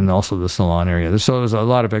 and also the salon area. So there was a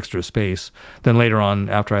lot of extra space. Then later on,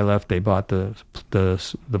 after I left, they bought the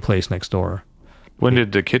place next door. When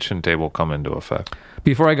did the kitchen table come into effect?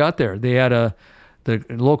 Before I got there, they had the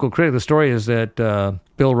local critic. The story is that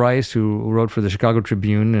Bill Rice, who wrote for the Chicago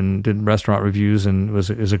Tribune and did restaurant reviews and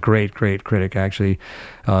is a great critic, actually.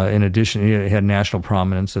 In addition, he had national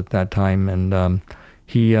prominence at that time, and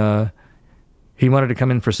he wanted to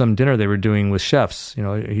come in for some dinner they were doing with chefs.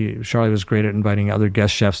 Charlie was great at inviting other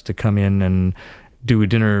guest chefs to come in and do a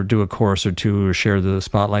dinner, do a course or two, or share the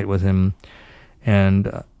spotlight with him.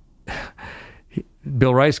 And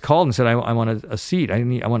Bill Rice called and said, I want a seat. I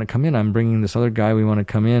want to come in. I'm bringing this other guy. We want to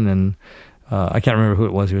come in. And I can't remember who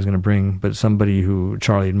it was he was going to bring, but somebody who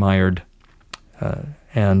Charlie admired.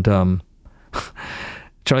 And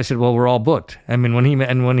Charlie said, well, we're all booked. I mean, when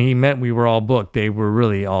he met, we were all booked. They were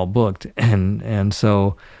really all booked. And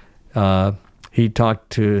so he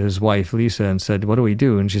talked to his wife, Lisa, and said, what do we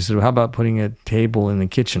do? And she said, well, how about putting a table in the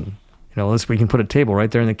kitchen? We can put a table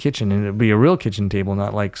right there in the kitchen, and it'll be a real kitchen table,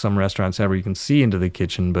 not like some restaurants have where you can see into the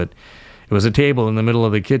kitchen, but it was a table in the middle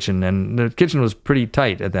of the kitchen, and the kitchen was pretty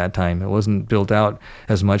tight at that time. It wasn't built out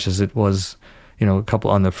as much as it was, a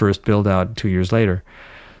couple on the first build out 2 years later.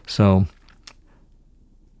 So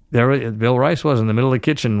there, Bill Rice was in the middle of the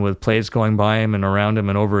kitchen with plates going by him and around him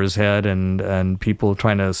and over his head, and people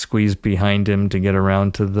trying to squeeze behind him to get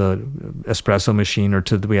around to the espresso machine, or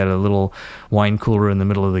we had a little wine cooler in the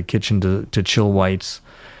middle of the kitchen to chill whites,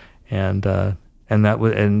 and from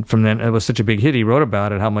then it was such a big hit. He wrote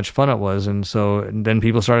about it, how much fun it was, and then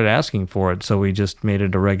people started asking for it. So we just made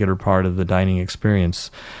it a regular part of the dining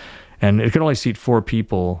experience. And it could only seat 4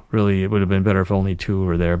 people. Really, it would have been better if only 2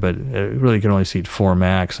 were there, but it really could only seat 4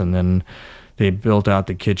 max. And then they built out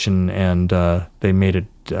the kitchen, and they made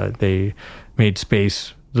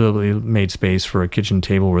space for a kitchen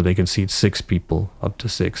table where they could seat 6 people, up to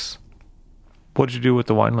 6. What did you do with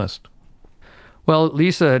the wine list? Well,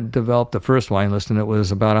 Lisa had developed the first wine list, and it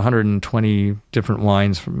was about 120 different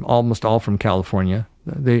wines from almost all from California.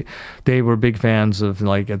 They were big fans of,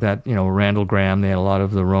 like, at that, Randall Graham. They had a lot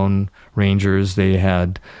of the Rhone Rangers. They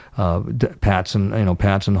had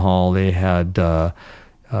Patson Hall. They had a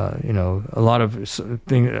lot of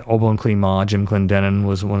things. Obo and Clément. Jim Clendenin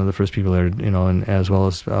was one of the first people there, and as well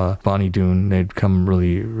as Bonnie Doon. They'd come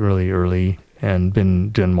really, really early and been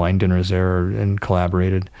doing wine dinners there and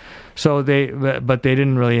collaborated. So they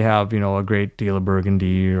didn't really have, a great deal of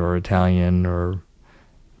Burgundy or Italian or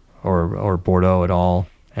Bordeaux at all.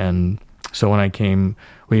 And so when I came,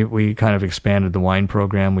 we kind of expanded the wine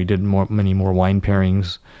program. We did many more wine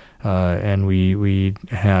pairings, and we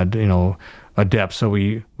had, a depth. So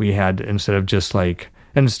we had, instead of just like,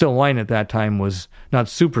 and still wine at that time was not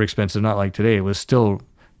super expensive, not like today. It was still,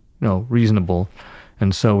 reasonable.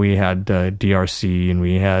 And so we had DRC, and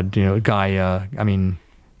we had, Gaia. I mean,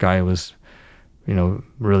 Gaia was,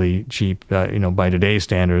 really cheap, by today's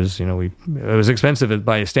standards. It was expensive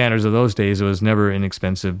by standards of those days. It was never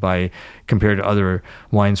inexpensive compared to other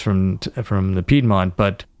wines from the Piedmont,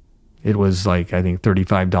 but it was like, I think,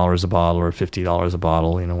 $35 a bottle or $50 a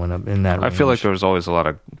bottle, when in that range. I feel like there was always a lot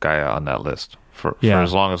of Gaia on that list for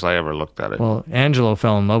as long as I ever looked at it. Well, Angelo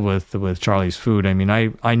fell in love with Charlie's food. I mean,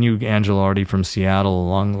 I knew Angelo already from Seattle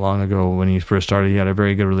long ago when he first started. He had a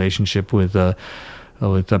very good relationship with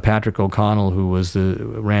Patrick O'Connell, who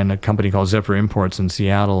ran a company called Zephyr Imports in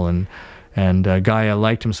Seattle, and Gaia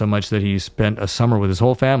liked him so much that he spent a summer with his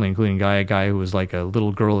whole family, including Gaia, who was like a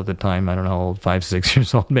little girl at the time, I don't know how old, 5, 6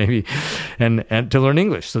 years old maybe, and to learn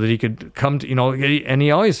English so that he could come to, and he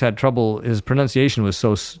always had trouble. His pronunciation was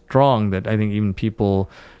so strong that I think even people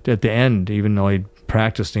at the end, even though he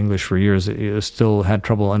practiced English for years, still had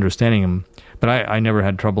trouble understanding him. But I never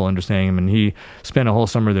had trouble understanding him, and he spent a whole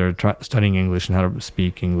summer there studying English and how to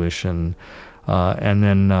speak English, and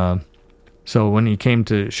then so when he came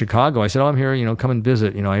to Chicago, I said, "Oh, I'm here, come and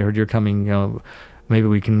visit. I heard you're coming. Maybe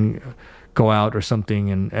we can go out or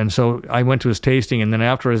something." And so I went to his tasting, and then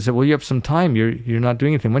afterwards I said, "Well, you have some time. You're not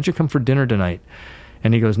doing anything. Why don't you come for dinner tonight?"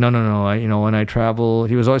 And he goes, no. When I travel,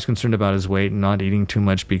 he was always concerned about his weight and not eating too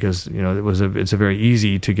much because, it's a very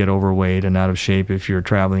easy to get overweight and out of shape if you're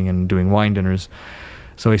traveling and doing wine dinners.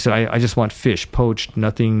 So he said, I just want fish, poached,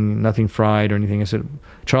 nothing fried or anything. I said,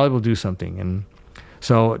 Charlie will do something. And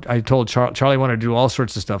so I told Charlie wanted to do all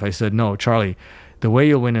sorts of stuff. I said, no, Charlie, the way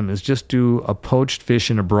you'll win him is just do a poached fish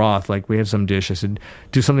in a broth, like we had some dish. I said,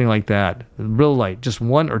 do something like that, real light, just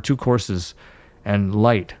 1 or 2 courses, and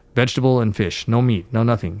light. vegetable and fish, no meat, no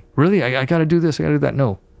nothing. Really? I got to do this, I got to do that.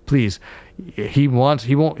 No, please.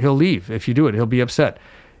 He'll leave if you do it. He'll be upset.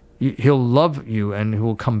 He'll love you and he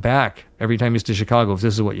will come back every time he's to Chicago if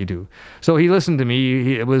this is what you do. So he listened to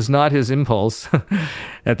me. It was not his impulse.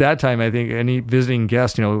 At that time, I think any visiting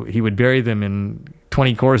guest, he would bury them in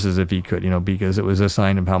 20 courses if he could, because it was a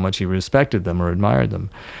sign of how much he respected them or admired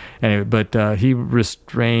them. Anyway, but he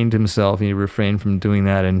restrained himself. He refrained from doing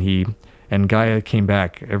that, and Gaia came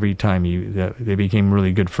back every time. They became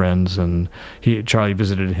really good friends, and Charlie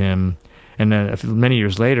visited him. And then many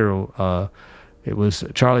years later,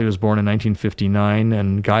 Charlie was born in 1959,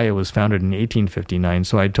 and Gaia was founded in 1859.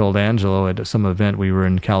 So I told Angelo at some event we were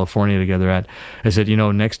in California together I said,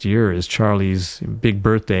 next year is Charlie's big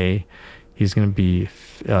birthday. He's going to be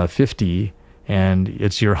 50, and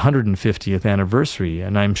it's your 150th anniversary,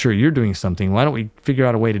 and I'm sure you're doing something. Why don't we figure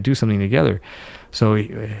out a way to do something together? So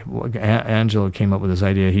Angelo came up with this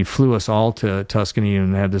idea. He flew us all to Tuscany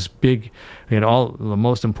and had we had all the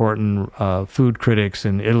most important food critics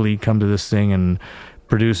in Italy come to this thing, and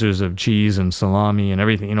producers of cheese and salami and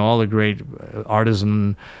everything. All the great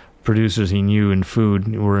artisan producers he knew in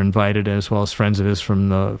food were invited, as well as friends of his from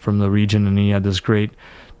the region. And he had this great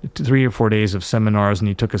 3 or 4 days of seminars, and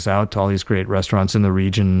he took us out to all these great restaurants in the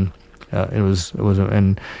region.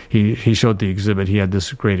 And he showed the exhibit. He had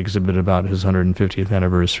this great exhibit about his 150th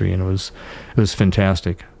anniversary, and it was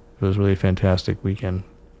fantastic. It was really a fantastic weekend.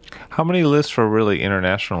 How many lists were really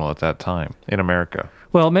international at that time in America?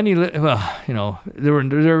 Well, there were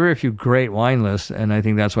very few great wine lists, and I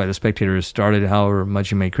think that's why the Spectator started. However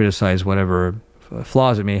much you may criticize whatever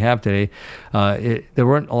flaws it may have today, there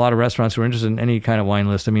weren't a lot of restaurants who were interested in any kind of wine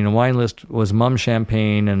list. I mean, a wine list was Mumm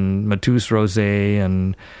Champagne and Matus Rosé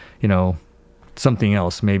and something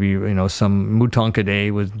else. Maybe, some Mouton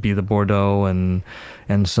Cadet would be the Bordeaux, and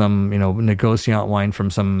some, negociant wine from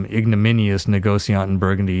some ignominious negociant in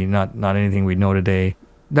Burgundy, not anything we'd know today.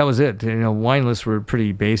 That was it. Wine lists were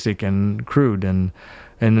pretty basic and crude. And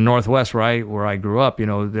in the Northwest where I grew up,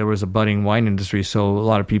 there was a budding wine industry, so a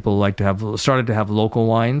lot of people started to have local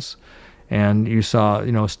wines, and you saw,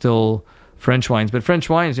 still French wines. But French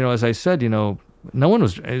wines, as I said, no one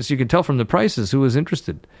was, as you could tell from the prices, who was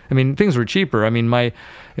interested. I mean, things were cheaper. I mean,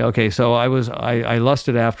 so I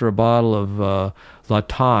lusted after a bottle of La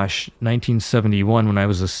Tâche 1971 when I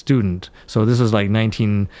was a student. So this is like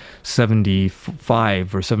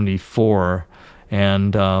 1975 or 74.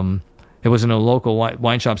 And it was in a local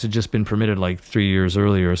wine shops. It had just been permitted like 3 years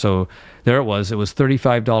earlier. So there it was. It was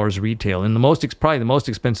 $35 retail in probably the most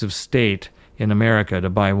expensive state in America to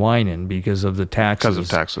buy wine in because of the taxes. Because of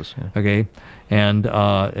taxes, yeah. Okay. And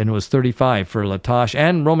it was $35 for La Tâche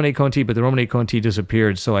and Romanée Conti, but the Romanée Conti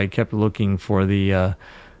disappeared, so I kept looking for the La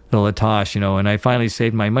Tâche, and I finally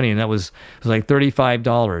saved my money, and it was like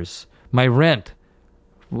 $35. My rent,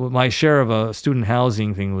 my share of a student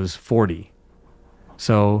housing thing was $40.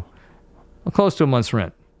 So close to a month's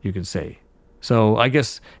rent, you could say. So I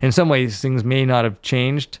guess in some ways things may not have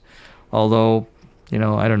changed, although, I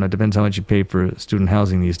don't know, it depends how much you pay for student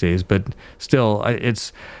housing these days, but still,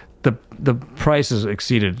 it's the prices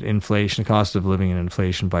exceeded inflation, cost of living and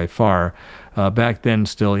inflation by far. Back then,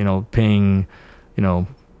 still, paying, I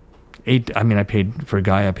paid for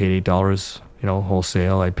Gaia, I paid $8,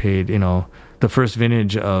 wholesale. I paid, the first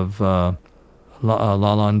vintage of La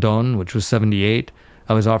Landon, which was 78.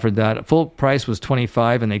 I was offered that. Full price was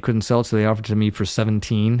 25, and they couldn't sell it, so they offered it to me for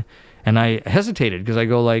 17. And I hesitated because I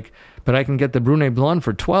go but I can get the Brunet Blonde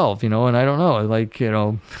for 12, and I don't know,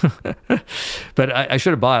 but I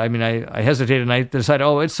should have bought it. I mean, I hesitated, and I decided,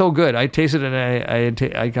 it's so good. I tasted it, and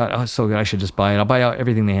I got, it's so good, I should just buy it. I'll buy out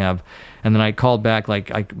everything they have. And then I called back, by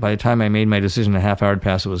the time I made my decision, a half hour had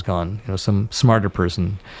passed, it was gone. Some smarter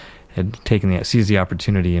person had seized the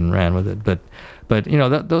opportunity and ran with it. But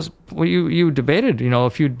you debated, a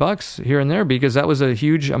few bucks here and there, because that was a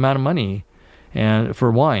huge amount of money and for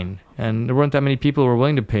wine, and there weren't that many people who were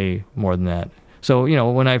willing to pay more than that. So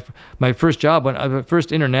when my first job, the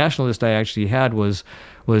first internationalist I actually had was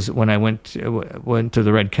when I went to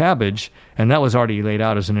the Red Cabbage, and that was already laid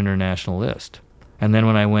out as an international list. And then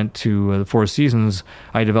when I went to the Four Seasons,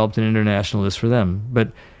 I developed an international list for them.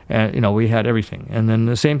 But we had everything. And then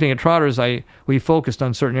the same thing at Trotter's. We focused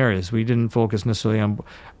on certain areas. We didn't focus necessarily on.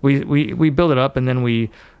 We built it up, and then we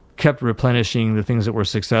kept replenishing the things that were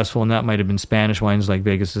successful, and that might have been Spanish wines like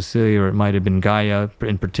Vega Sicilia, or it might have been Gaia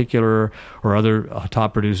in particular, or other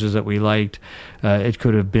top producers that we liked. It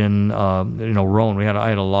could have been Rhone. I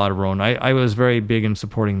had a lot of Rhone. I was very big in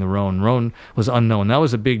supporting the Rhone. Rhone was unknown. That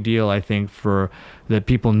was a big deal, I think, that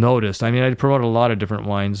people noticed. I mean, I promoted a lot of different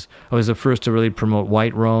wines. I was the first to really promote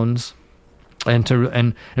white Rhones. And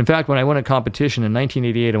in fact, when I won a competition in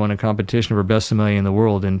 1988, I won a competition for best sommelier in the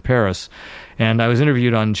world in Paris, and I was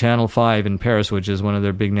interviewed on Channel 5 in Paris, which is one of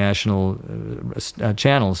their big national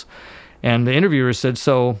channels. And the interviewer said,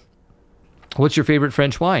 "So, what's your favorite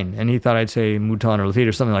French wine?" And he thought I'd say Mouton or Lafite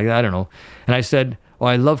or something like that. I don't know. And I said,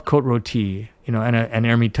 "Well, I love Côte Rôtie, and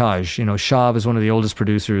Hermitage. Chave is one of the oldest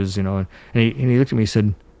producers, And he looked at me and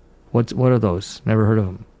said, "What are those? Never heard of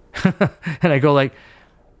them." And I go like,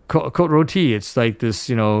 Côte Rôtie, it's like this,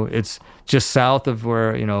 it's just south of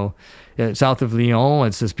where, south of Lyon.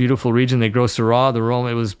 It's this beautiful region. They grow Syrah.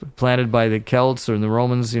 It was planted by the Celts, or the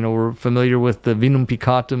Romans, were familiar with the vinum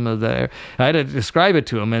picatum of there. I had to describe it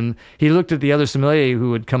to him, and he looked at the other sommelier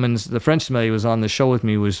who would come in. The French sommelier who was on the show with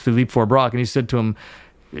me was Philippe Forbrock, and he said to him,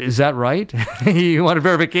 "Is that right?" He wanted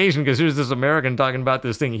verification because here's this American talking about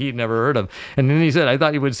this thing he'd never heard of. And then he said, "I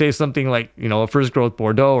thought you would say something like, a first growth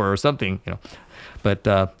Bordeaux or something,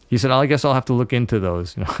 But he said, I guess I'll have to look into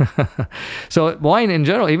those. So wine in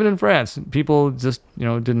general, even in France, people just,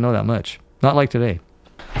 didn't know that much. Not like today.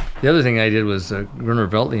 The other thing I did was Gruner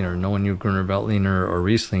Veltliner. No one knew Gruner Veltliner or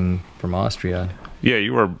Riesling from Austria. Yeah,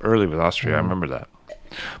 you were early with Austria. I remember that.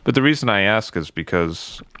 But the reason I ask is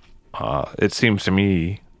because it seems to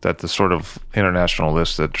me that the sort of international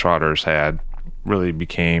list that Trotters had really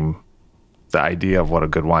became the idea of what a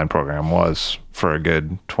good wine program was for a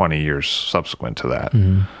good 20 years subsequent to that.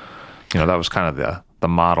 Mm-hmm. That was kind of the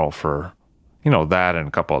model for, that and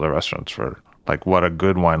a couple other restaurants for like what a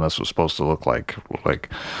good wine list was supposed to look like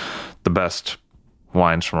the best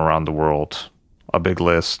wines from around the world, a big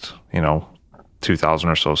list, 2,000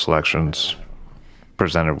 or so selections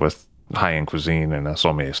presented with high-end cuisine and a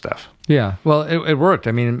sommelier staff. Yeah, well, it worked.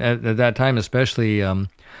 I mean, at that time, especially,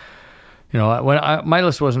 my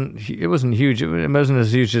list wasn't huge. It wasn't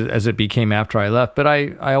as huge as it became after I left. But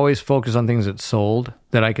I always focused on things that sold,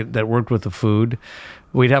 that worked with the food.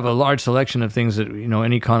 We'd have a large selection of things that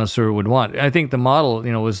any connoisseur would want. I think the model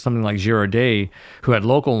was something like Girardet, who had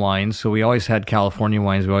local wines. So we always had California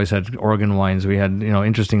wines. We always had Oregon wines. We had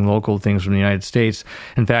interesting local things from the United States.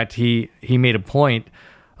 In fact, he made a point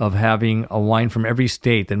of having a wine from every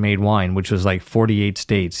state that made wine, which was like 48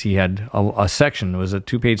 states. He had a section. It was a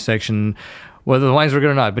 2-page section, whether the wines were good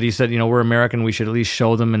or not. But he said, we're American. We should at least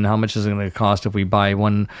show them, and how much is it going to cost if we buy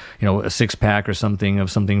one, a 6-pack or something of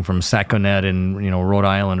something from Saconet in, Rhode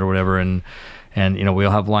Island or whatever. And we'll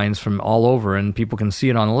have wines from all over, and people can see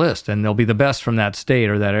it on a list, and they'll be the best from that state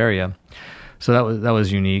or that area. So that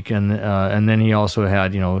was unique. And then he also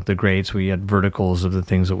had, the greats. We had verticals of the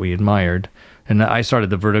things that we admired. And I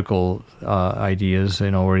started the vertical ideas,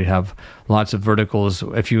 where you have lots of verticals.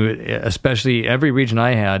 Especially every region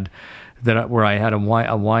I had, where I had a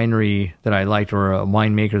winery that I liked or a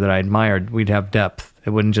winemaker that I admired, we'd have depth.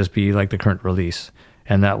 It wouldn't just be like the current release.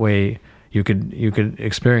 And that way you could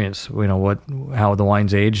experience, how the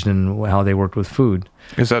wines aged and how they worked with food.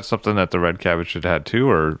 Is that something that the Red Cabbage had too,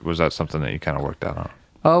 or was that something that you kind of worked out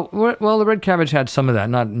on? Well, the Red Cabbage had some of that,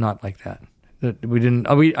 not like that. We didn't.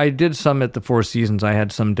 I did some at the Four Seasons. I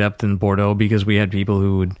had some depth in Bordeaux because we had people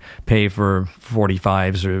who would pay for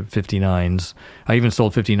 45s or 59s. I even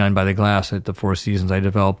sold 59 by the glass at the Four Seasons. I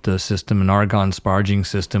developed a system, an argon sparging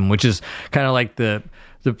system, which is kind of like the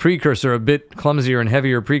precursor, a bit clumsier and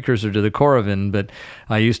heavier precursor to the Coravin, but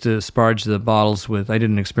I used to sparge the bottles with, I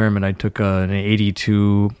did an experiment. I took an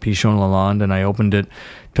 82 Pichon Lalande and I opened it,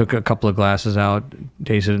 took a couple of glasses out,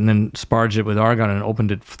 tasted it, and then sparged it with argon and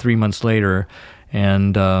opened it 3 months later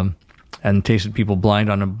and tasted people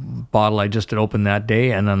blind on a bottle I just had opened that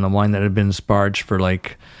day and on the wine that had been sparged for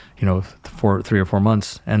 3 or 4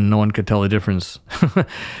 months, and no one could tell the difference.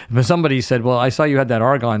 But somebody said, well, I saw you had that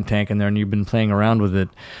argon tank in there and you've been playing around with it.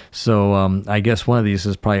 So I guess one of these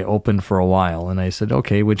is probably open for a while. And I said,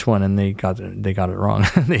 okay, which one? And they got it wrong.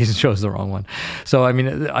 They chose the wrong one. So, I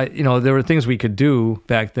mean, there were things we could do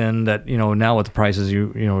back then that, now with the prices,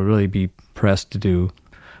 you really be pressed to do.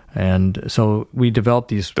 And so we developed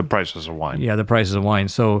these... The prices of wine. Yeah, the prices of wine.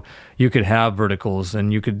 So you could have verticals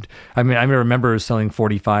and you could... I remember selling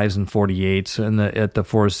 45s and 48s at the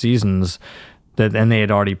Four Seasons, and they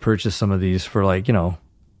had already purchased some of these for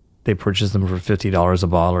they purchased them for $50 a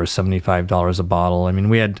bottle or $75 a bottle. I mean,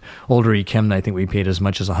 we had older Yquem, I think we paid as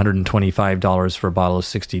much as $125 for a bottle of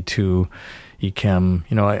 62 Yquem.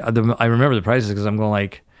 I remember the prices because I'm going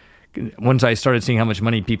like... Once I started seeing how much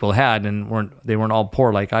money people had and they weren't all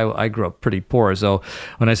poor, like I grew up pretty poor. So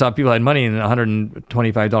when I saw people had money and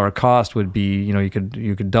 $125 cost would be, you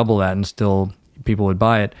could double that and still people would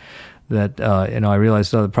buy it. that I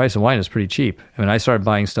realized the price of wine is pretty cheap. I mean, I started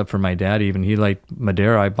buying stuff for my dad. Even he liked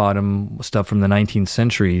Madeira. I bought him stuff from the 19th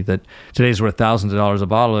century that today's worth thousands of dollars a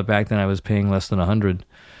bottle. But back then, I was paying less than $100.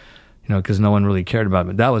 Because no one really cared about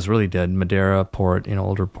it. That was really dead. Madeira port,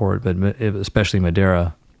 older port, but especially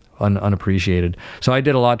Madeira, unappreciated. So I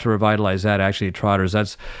did a lot to revitalize that. Actually, at Trotters,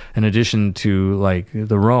 that's in addition to like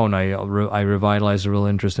the Rhone. I revitalized a real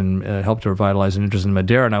interest in, helped to revitalize an interest in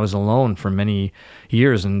Madeira, and I was alone for many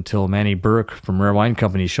years until Manny Burke from Rare Wine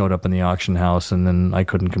Company showed up in the auction house, and then I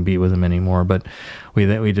couldn't compete with him anymore. But we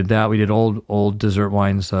did that. We did old dessert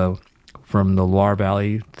wines from the Loire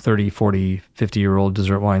Valley, 30, 40, 50-year-old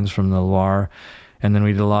dessert wines from the Loire, and then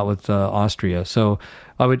we did a lot with Austria. So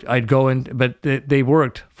I'd go in, but they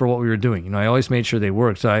worked for what we were doing. I always made sure they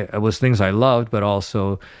worked. So it was things I loved, but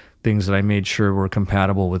also things that I made sure were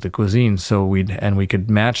compatible with the cuisine. So we could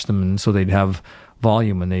match them, and so they'd have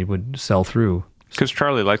volume and they would sell through. Because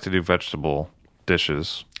Charlie liked to do vegetable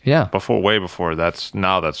dishes. Yeah. Way before that's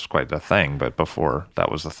quite the thing, but before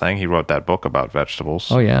that was the thing, he wrote that book about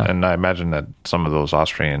vegetables. Oh yeah. And I imagine that some of those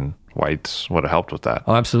Austrian whites would have helped with that.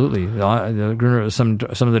 Oh, absolutely. The Gruner, some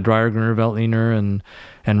of the drier Gruner Veltliner and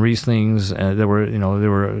Rieslings that were they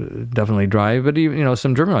were definitely dry, but even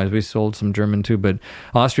some German wines. We sold some German too, but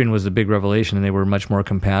Austrian was the big revelation, and they were much more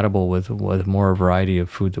compatible with more variety of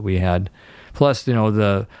food that we had. Plus,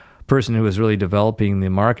 the person who was really developing the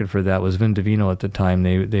market for that was Vin Divino at the time.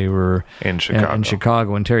 They were in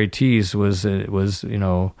Chicago, and Terry Tees was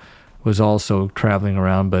also traveling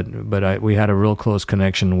around, but we had a real close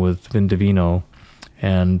connection with Vin Divino,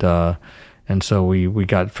 and so we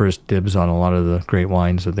got first dibs on a lot of the great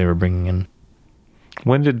wines that they were bringing in.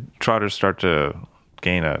 When did Trotters start to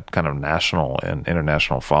gain a kind of national and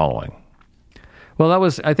international following? Well, that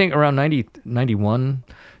was, I think, around 91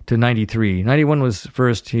 to 93. 91 was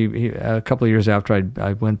first. He a couple of years after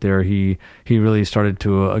I went there, he really started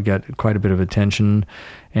to get quite a bit of attention,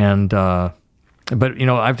 and but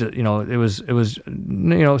it was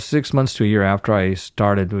 6 months to a year after I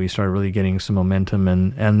started, we started really getting some momentum,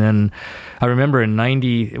 and then I remember in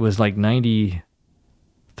 90, it was like 93.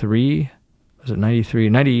 Was it 93?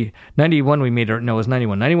 91 we made our, no, it was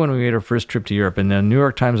 91. 91 we made our first trip to Europe, and the New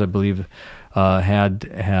York Times, I believe,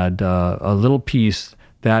 had a little piece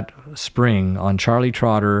that spring on Charlie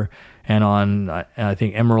Trotter, and on, I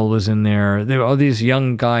think Emerald was in there. There were all these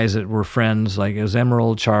young guys that were friends, like it was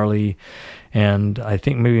Emerald, Charlie, and I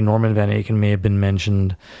think maybe Norman Van Aken may have been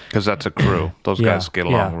mentioned. Because that's a crew. Those guys get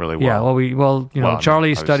along really well. Yeah,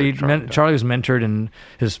 Charlie studied, Charlie was mentored, and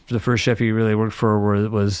the first chef he really worked for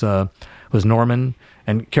was Norman,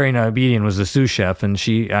 and Carrie Naibedian was the sous chef, and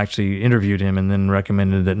she actually interviewed him and then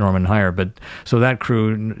recommended that Norman hire. But so that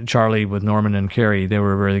crew, Charlie with Norman and Carrie, they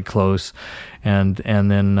were really close, and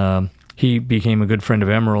then he became a good friend of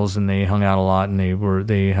Emerald's, and they hung out a lot, and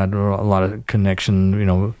they had a lot of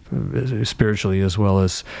connection, spiritually as well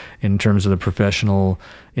as in terms of the professional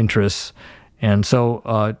interests. And so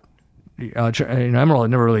Emerald had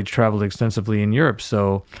never really traveled extensively in Europe,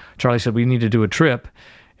 so Charlie said we need to do a trip.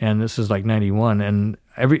 And this is like 91, and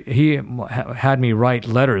he had me write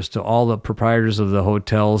letters to all the proprietors of the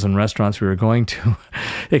hotels and restaurants we were going to,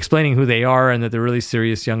 explaining who they are and that they're really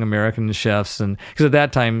serious young American chefs. And because at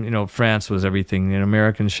that time, France was everything.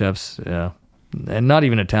 American chefs, and not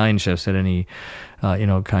even Italian chefs had any,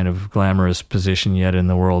 kind of glamorous position yet in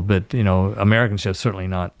the world. But American chefs certainly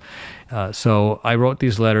not. So I wrote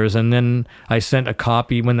these letters, and then I sent a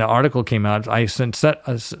copy. When the article came out, I sent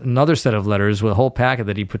another set of letters with a whole packet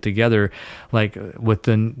that he put together, like with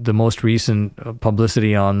the most recent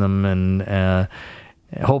publicity on them, and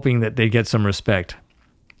hoping that they'd get some respect.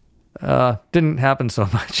 Didn't happen so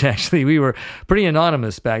much, actually. We were pretty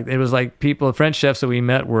anonymous back. It was like French chefs that we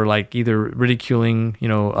met were like either ridiculing,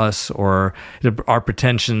 us, or our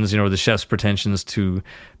pretensions, the chef's pretensions to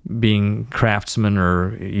being craftsmen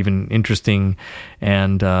or even interesting,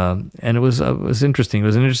 and it was interesting. It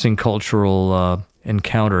was an interesting cultural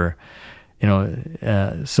encounter,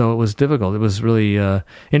 so it was difficult. It was really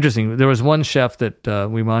interesting. There was one chef that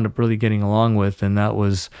we wound up really getting along with, and that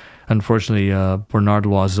was, unfortunately, Bernard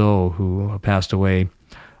Loiseau, who passed away.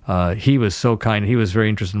 He was so kind. He was very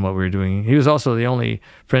interested in what we were doing. He was also the only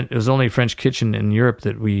French kitchen in Europe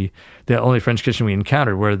the only French kitchen we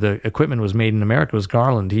encountered where the equipment was made in America was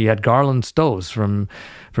Garland. He had Garland stoves from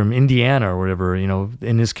Indiana or whatever,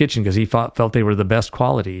 in his kitchen because he felt they were the best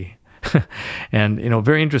quality. And,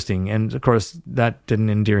 very interesting. And of course, that didn't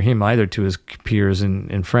endear him either to his peers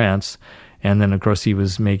in France. And then, of course, he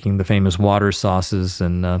was making the famous water sauces,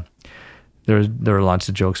 and there were lots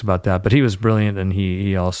of jokes about that. But he was brilliant, and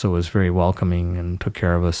he also was very welcoming and took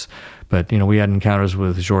care of us. But we had encounters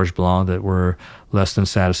with Georges Blanc that were less than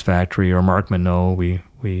satisfactory, or Marc Minot. We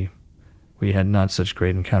had not such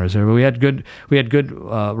great encounters there, but we had good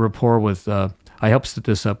rapport with. I helped set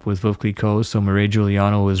this up with Veuve Clicquot. So Mireille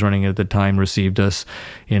Giuliano, who was running it at the time, received us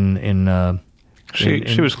in.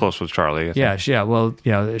 She was close with Charlie.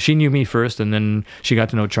 She knew me first, and then she got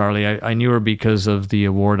to know Charlie. I knew her because of the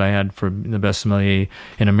award I had for the best sommelier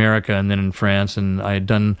in America, and then in France. And I had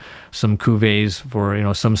done some cuvées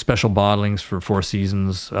for some special bottlings for Four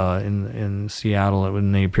Seasons in Seattle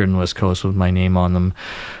when they appeared on the West Coast with my name on them,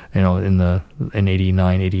 in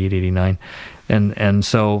 88, 89. And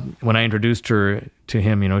so when I introduced her to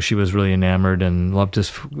him, she was really enamored and loved his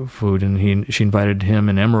food. And she invited him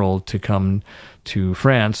and Emerald to come to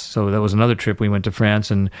France. So that was another trip. We went to France,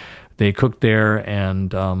 and they cooked there.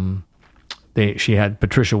 And she had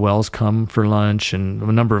Patricia Wells come for lunch, and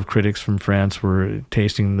a number of critics from France were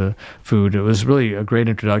tasting the food. It was really a great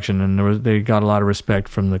introduction, and they got a lot of respect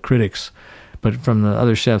from the critics. But from the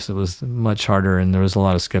other chefs, it was much harder, and there was a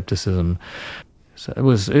lot of skepticism. So it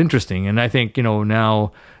was interesting. And I think,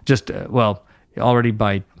 now already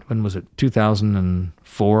by, when was it,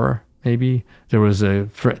 2004, maybe,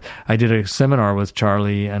 I did a seminar with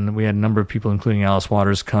Charlie, and we had a number of people, including Alice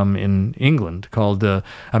Waters, come in England called the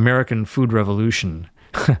American Food Revolution.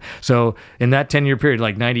 So in that 10-year period,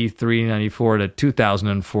 like 93, 94 to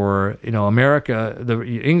 2004, America, the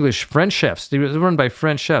English, French chefs, it was run by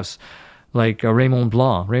French chefs like Raymond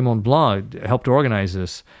Blanc. Raymond Blanc helped organize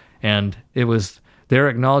this. And they're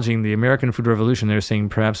acknowledging the American Food Revolution. They're saying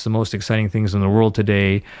perhaps the most exciting things in the world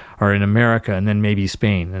today are in America, and then maybe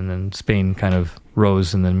Spain. And then Spain kind of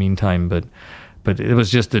rose in the meantime. But it was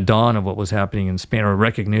just the dawn of what was happening in Spain, or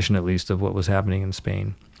recognition at least of what was happening in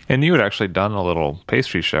Spain. And you had actually done a little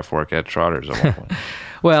pastry chef work at Trotter's at one point.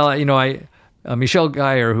 Well, Michelle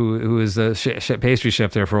Geyer, who is a pastry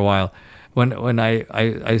chef there for a while, when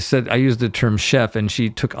I said, I used the term chef, and she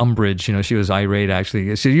took umbrage. She was irate, actually.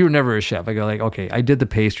 She said, "You were never a chef." I go like, "Okay, I did the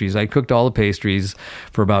pastries. I cooked all the pastries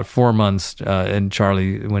for about 4 months." And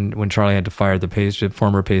Charlie, when Charlie had to fire the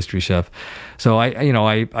former pastry chef, so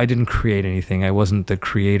I didn't create anything. I wasn't the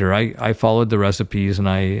creator. I followed the recipes, and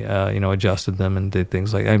I adjusted them and did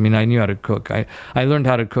things like. I knew how to cook. I learned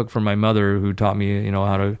how to cook from my mother, who taught me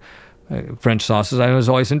how to. French sauces. I was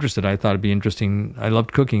always interested. I thought it'd be interesting. I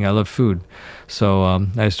loved cooking. I loved food. So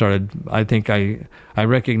I started, I think I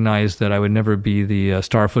recognized that I would never be the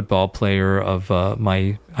star football player of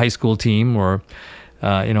my high school team, or,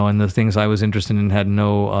 and the things I was interested in had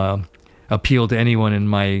no appeal to anyone in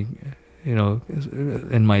my,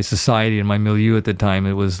 in my society, in my milieu at the time.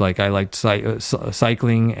 It was like I liked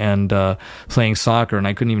cycling and playing soccer, and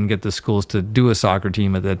I couldn't even get the schools to do a soccer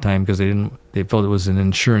team at that time because they felt it was an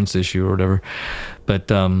insurance issue or whatever.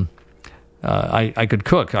 But I could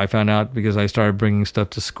cook. I found out because I started bringing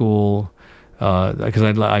stuff to school, because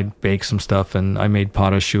I'd bake some stuff, and I made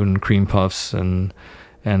pot au choux and cream puffs, and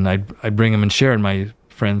I'd bring them and share, and my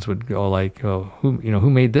friends would go like, "Oh, who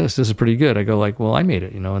made this? This is pretty good." I go like, "Well, I made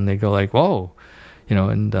it," and they go like, "Whoa,"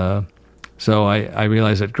 and so I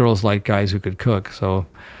realized that girls like guys who could cook. So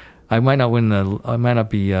I might not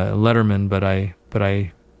be a Letterman, but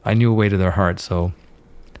I knew a way to their heart. So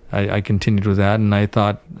I continued with that, and I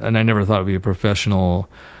never thought it'd be a professional,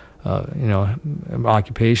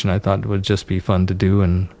 occupation. I thought it would just be fun to do,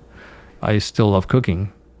 and I still love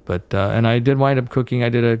cooking. But and I did wind up cooking.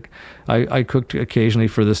 I cooked occasionally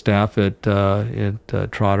for the staff at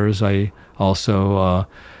Trotter's. I also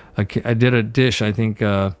I did a dish. I think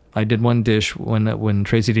I did one dish when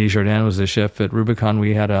Tracy Desjardins was the chef at Rubicon.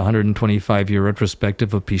 We had a 125-year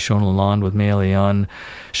retrospective of Pichon Lalande with Maya Leon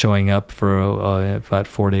showing up for about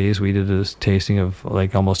 4 days. We did a tasting of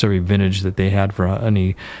like almost every vintage that they had for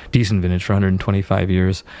any decent vintage for 125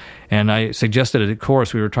 years. And I suggested a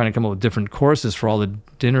course. We were trying to come up with different courses for all the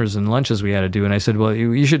dinners and lunches we had to do. And I said, well,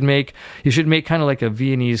 you should make kind of like a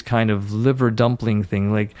Viennese kind of liver dumpling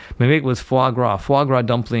thing. Like maybe make it with foie gras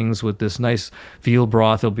dumplings with this nice veal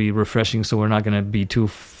broth. It'll be refreshing, so we're not going to be too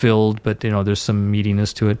filled, but there's some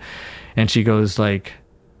meatiness to it. And she goes like,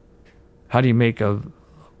 how do you make a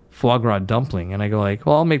foie gras dumpling? And I go like,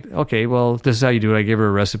 well, this is how you do it. I gave her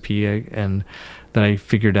a recipe, and that I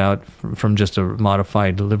figured out from just a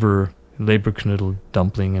modified Leberknödel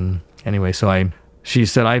dumpling. And anyway, she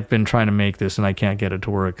said, I've been trying to make this and I can't get it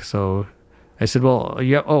to work. So I said, well,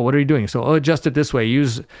 yeah. Oh, what are you doing? So adjust it this way.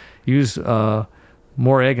 Use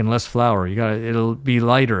more egg and less flour. It'll be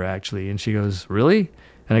lighter actually. And she goes, really?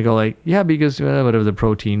 And I go like, yeah, because whatever the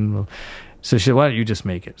protein. So she said, why don't you just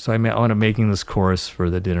make it? So I wound up making this course for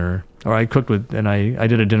the dinner. Or I cooked with, and I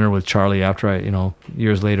did a dinner with Charlie after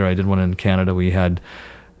years later, I did one in Canada. We had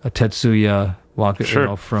a Tetsuya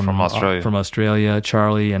from Australia. From Australia,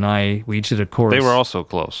 Charlie and we each did a course. They were also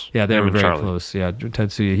close. Yeah, they were very Charlie. close. Yeah,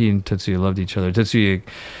 he and Tetsuya loved each other. Tetsuya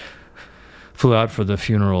flew out for the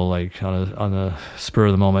funeral like on the spur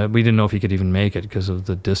of the moment. We didn't know if he could even make it because of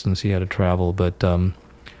the distance he had to travel,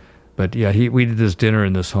 but yeah, we did this dinner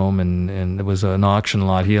in this home, and it was an auction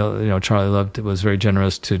lot. Charlie was very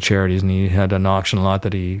generous to charities, and he had an auction lot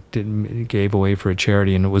that he gave away for a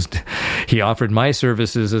charity, and he offered my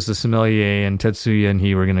services as a sommelier, and Tetsuya and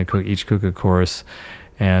he were going to each cook a course,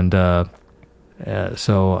 and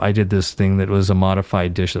so I did this thing that was a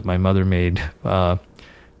modified dish that my mother made,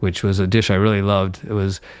 which was a dish I really loved. It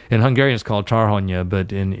was, in Hungarian it's called tarhonya,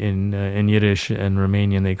 but in Yiddish and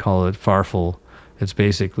Romanian they call it farfel.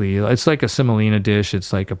 It's like a semolina dish.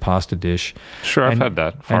 It's like a pasta dish. Sure, I've had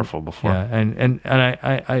that farfel before. Yeah, and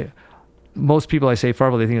I most people I say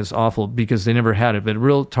farfel, they think it's awful because they never had it. But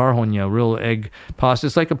real tarhonya, real egg pasta,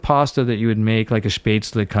 it's like a pasta that you would make, like a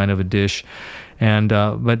spätzle kind of a dish. And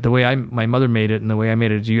but the way my mother made it, and the way I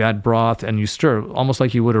made it, you add broth and you stir, almost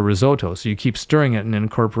like you would a risotto. So you keep stirring it, and it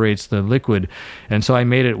incorporates the liquid. And so I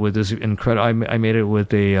made it with this incredible. I made it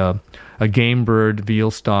with a game bird veal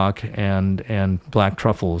stock and black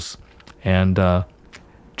truffles. And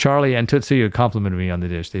Charlie and Tetsuya complimented me on the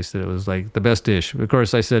dish. They said it was like the best dish. Of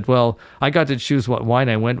course, I said, well, I got to choose what wine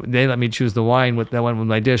I went. They let me choose the wine that went with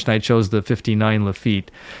my dish, and I chose the 59 Lafite.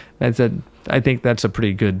 I said, I think that's a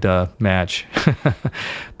pretty good match.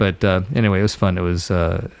 But anyway, it was fun. It was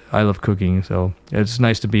I love cooking, so it's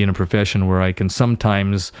nice to be in a profession where I can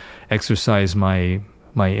sometimes exercise my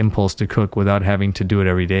impulse to cook without having to do it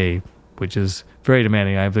every day, which is very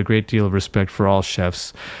demanding. I have a great deal of respect for all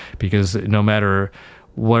chefs because no matter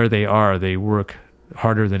where they are, they work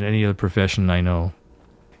harder than any other profession I know.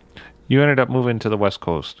 You ended up moving to the West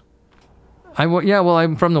Coast.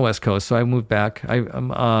 I'm from the West Coast, so I moved back.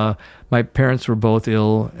 My parents were both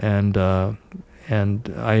ill, and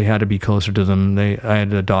I had to be closer to them. I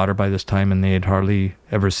had a daughter by this time, and they had hardly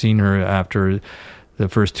ever seen her after the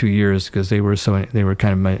first 2 years because they were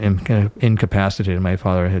kind of incapacitated. My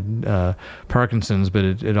father had Parkinson's, but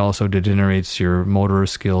it also degenerates your motor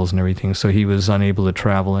skills and everything. So he was unable to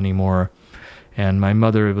travel anymore, and my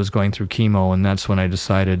mother was going through chemo, and that's when I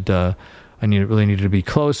decided I really needed to be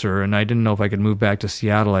closer. And I didn't know if I could move back to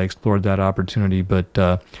Seattle. I explored that opportunity,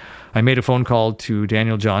 but I made a phone call to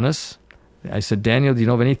Daniel Jonas. I said, Daniel, do you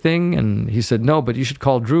know of anything? And he said, no, but you should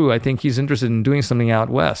call Drew. I think he's interested in doing something out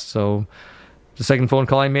west. So the second phone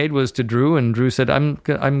call I made was to Drew, and Drew said,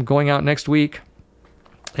 I'm going out next week,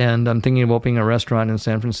 and I'm thinking of opening a restaurant in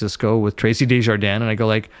San Francisco with Tracy Desjardins. And I go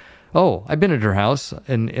like, oh, I've been at her house,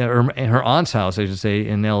 and her aunt's house, I should say,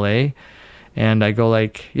 in L.A., and I go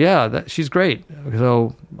like, yeah, she's great.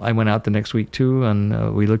 So I went out the next week too,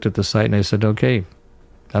 and we looked at the site, and I said, okay.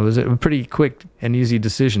 That was a pretty quick and easy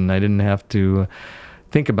decision. I didn't have to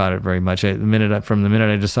think about it very much. From the minute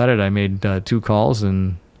I decided, I made 2 calls,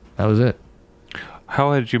 and that was it.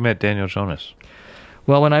 How had you met Daniel Jonas?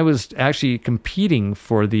 Well, when I was actually competing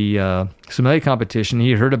for the sommelier competition,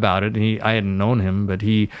 he heard about it, and I hadn't known him, but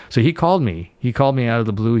he called me. He called me out of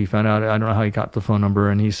the blue. He found out, I don't know how he got the phone number,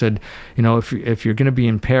 and he said, if you're going to be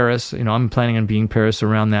in Paris, I'm planning on being in Paris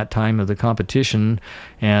around that time of the competition,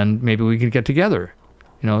 and maybe we could get together.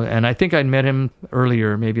 And I think I'd met him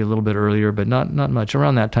earlier, maybe a little bit earlier, but not much.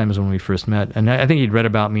 Around that time is when we first met, and I think he'd read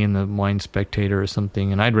about me in the Wine Spectator or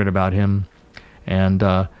something, and I'd read about him. And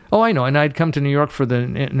I know. And I'd come to New York for the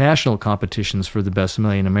national competitions for the best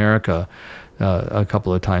sommelier in America a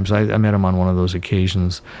couple of times. I met him on one of those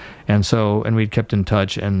occasions, and we'd kept in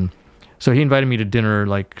touch. And so he invited me to dinner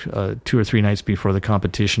like 2 or 3 nights before the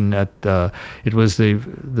competition. It was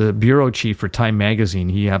the bureau chief for Time Magazine.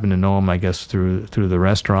 He happened to know him, I guess, through the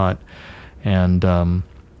restaurant, and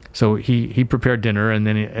so he prepared dinner, and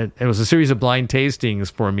then it was a series of blind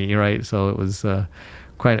tastings for me, right? So it was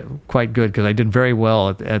quite good because I did very well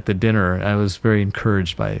at the dinner. I was very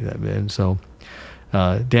encouraged by that, and so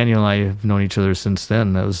Daniel and I have known each other since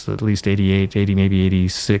then. That was at least 88, maybe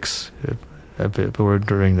 86. Or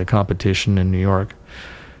during the competition in New York,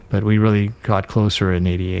 but we really got closer in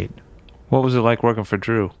 88. What was it like working for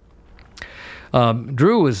Drew?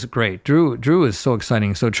 Drew was great. Drew was so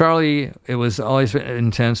exciting. So Charlie, it was always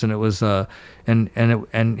intense, and it was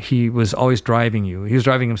and he was always driving you. He was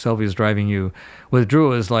driving himself. He was driving you. With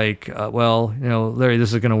Drew, it was like, Larry,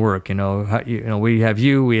 this is going to work. We have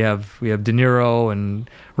you. We have De Niro and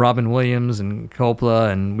Robin Williams and Coppola,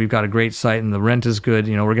 and we've got a great site, and the rent is good.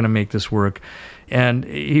 We're going to make this work. And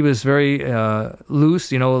he was very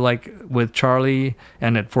loose, like with Charlie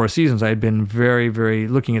and at Four Seasons, I had been very, very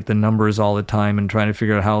looking at the numbers all the time and trying to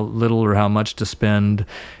figure out how little or how much to spend.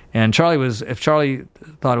 And if Charlie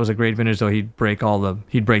thought it was a great vintage, though, he'd break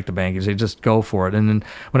the bank. He'd say, just go for it. And then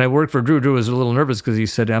when I worked for Drew was a little nervous because he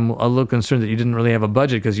said, I'm a little concerned that you didn't really have a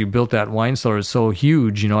budget because you built that wine cellar. It's so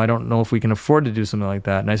huge. I don't know if we can afford to do something like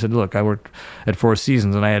that. And I said, look, I worked at Four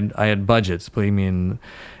Seasons and I had budgets, believe me,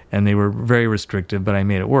 and they were very restrictive, but I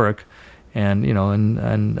made it work.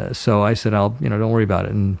 And, so I said, don't worry about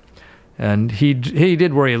it. And he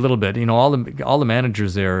did worry a little bit. All the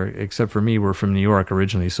managers there, except for me, were from New York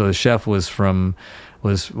originally. So the chef was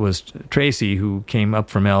Tracy, who came up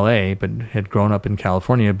from L.A. but had grown up in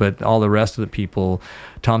California. But all the rest of the people,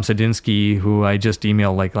 Tom Sadinsky, who I just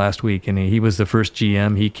emailed like last week, and he was the first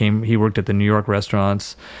GM. He worked at the New York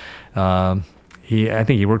restaurants. I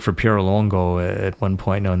think he worked for Piero Longo at one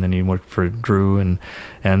point, and then he worked for Drew, and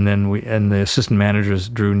the assistant managers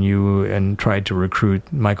Drew knew and tried to recruit.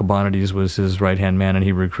 Michael Bonadies was his right-hand man, and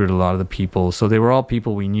he recruited a lot of the people. So they were all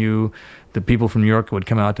people we knew. The people from New York would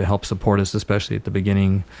come out to help support us, especially at the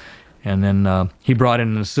beginning. And then he brought in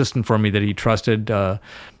an assistant for me that he trusted,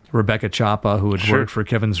 Rebecca Chapa, who had worked for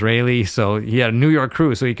Kevin Zraeli. So he had a New York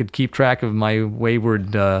crew, so he could keep track of my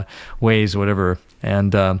wayward ways, whatever.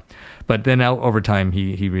 And but then over time,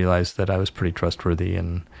 he realized that I was pretty trustworthy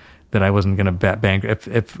and that I wasn't going to bank.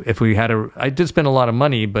 If we had I did spend a lot of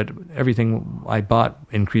money, but everything I bought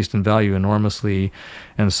increased in value enormously,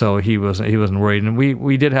 and so he wasn't worried. And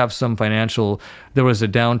we did have some financial. There was a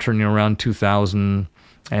downturn around 2000,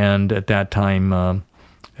 and at that time,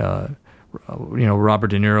 Robert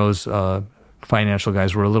De Niro's financial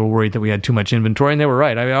guys were a little worried that we had too much inventory, and they were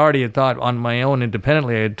right. I already had thought on my own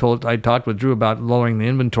independently. I talked with Drew about lowering the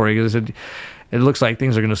inventory because it looks like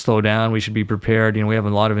things are going to slow down. We should be prepared. We have a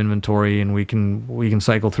lot of inventory and we can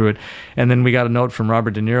cycle through it. And then we got a note from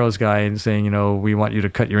Robert De Niro's guy saying, we want you to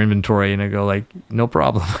cut your inventory. And I go like, no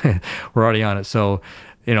problem. We're already on it. So,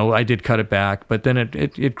 I did cut it back, but then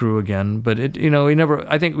it grew again. But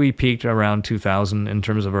I think we peaked around 2000 in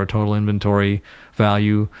terms of our total inventory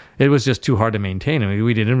value. It was just too hard to maintain.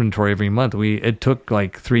 We did inventory every month. It took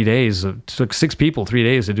like 3 days. It took 6 people 3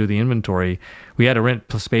 days to do the inventory. We had to rent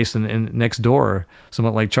space in next door,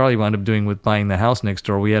 somewhat like Charlie wound up doing with buying the house next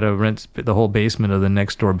door. We had to rent the whole basement of the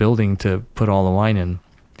next door building to put all the wine in.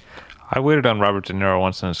 I waited on Robert De Niro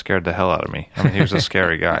once and it scared the hell out of me. He was a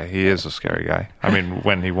scary guy. He is a scary guy.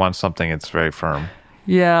 When he wants something, it's very firm.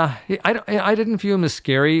 Yeah, I didn't view him as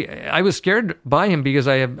scary. I was scared by him because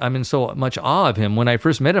I'm in so much awe of him. When I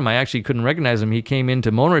first met him, I actually couldn't recognize him. He came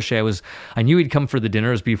into Montrachet. I knew he'd come for the dinner.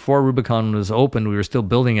 It was before Rubicon was opened. We were still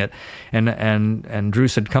building it, and Drew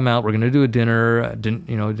said, "Come out. We're going to do a dinner. De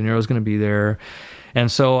Niro's going to be there." And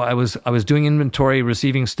so I was doing inventory,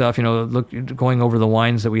 receiving stuff, going over the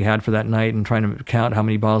wines that we had for that night and trying to count how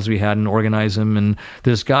many bottles we had and organize them. And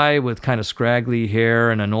this guy with kind of scraggly hair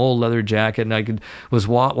and an old leather jacket, and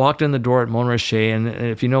walked in the door at Montrachet. And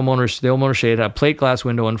if you know Montrachet, the old Montrachet had a plate glass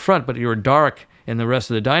window in front, but you were dark in the rest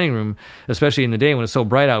of the dining room, especially in the day when it's so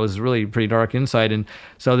bright out. It was really pretty dark inside. And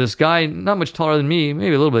so this guy, not much taller than me,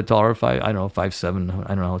 maybe a little bit taller, 5'7", I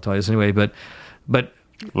don't know how tall he is anyway, but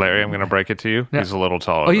Larry, I'm going to break it to you. Yeah. He's a little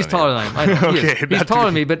taller. Oh, he's taller than I am. Okay, he's taller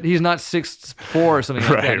than me, but he's not 6'4" or something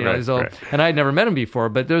like that. Right. And I'd never met him before.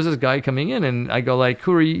 But there's this guy coming in, and I go like,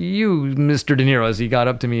 "Who are you, Mr. De Niro?" As he got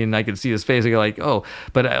up to me, and I could see his face. I go like, "Oh,"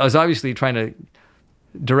 but I was obviously trying to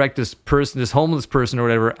direct this homeless person or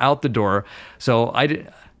whatever, out the door. So I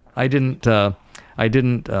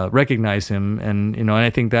didn't recognize him, and I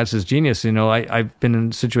think that's his genius. I've been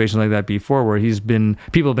in situations like that before where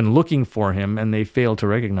people have been looking for him and they fail to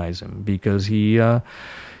recognize him because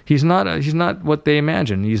he's not what they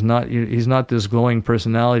imagine. He's not this glowing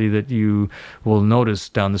personality that you will notice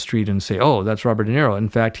down the street and say, "Oh, that's Robert De Niro." In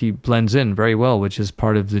fact, he blends in very well, which is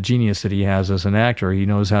part of the genius that he has as an actor. He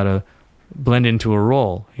knows how to blend into a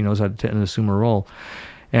role. He knows how to assume a role,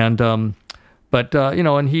 and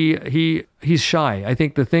and he's shy. I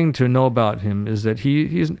think the thing to know about him is that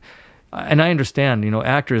he's, and I understand,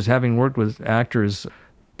 actors, having worked with actors,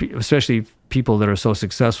 especially people that are so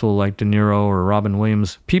successful like De Niro or Robin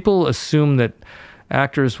Williams, people assume that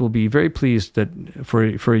actors will be very pleased that for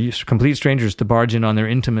complete strangers to barge in on their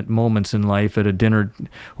intimate moments in life at a dinner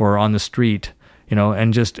or on the street,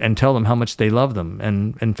 and tell them how much they love them.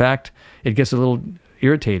 And in fact, it gets a little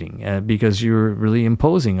irritating because you're really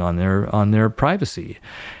imposing on their privacy,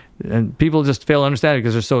 and people just fail to understand it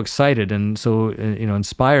because they're so excited and so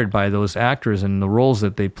inspired by those actors and the roles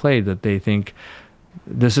that they played that they think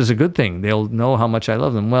this is a good thing. They'll know how much I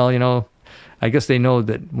love them. Well, I guess they know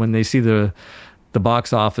that when they see the the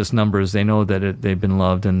box office numbers, they know that they've been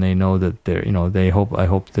loved, and they know that they're, I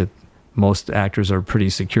hope that most actors are pretty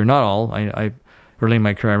secure. Not all. I early in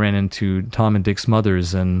my career, I ran into Tom and Dick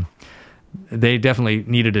Smothers, and they definitely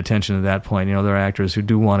needed attention at that point. There are actors who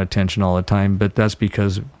do want attention all the time, but that's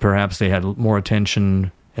because perhaps they had more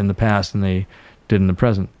attention in the past than they did in the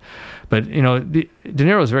present. But, De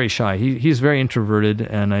Niro is very shy. He's very introverted,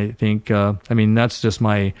 and I think, that's just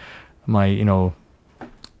my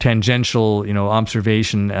tangential,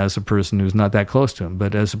 observation as a person who's not that close to him.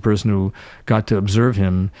 But as a person who got to observe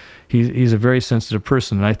him, he's a very sensitive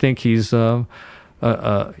person. And I think he's,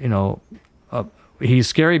 he's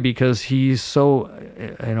scary because he's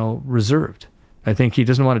so, reserved. I think he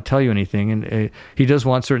doesn't want to tell you anything, and he does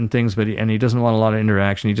want certain things, but he doesn't want a lot of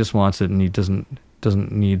interaction. He just wants it, and he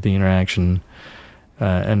doesn't need the interaction.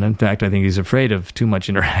 And in fact, I think he's afraid of too much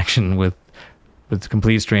interaction with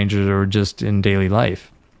complete strangers or just in daily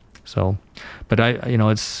life. So, but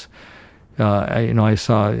I saw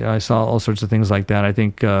all sorts of things like that. I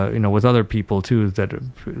think with other people too,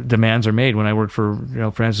 that demands are made. When I worked for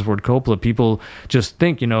Francis Ford Coppola, people just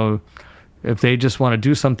think if they just want to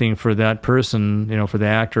do something for that person, for the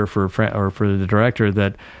actor, or for the director,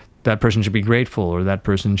 that person should be grateful, or that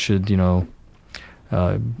person should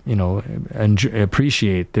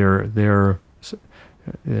appreciate their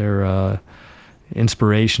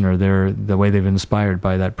inspiration, or the way they've been inspired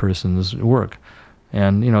by that person's work.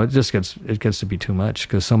 And it gets to be too much,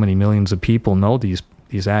 because so many millions of people know these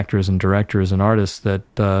actors and directors and artists that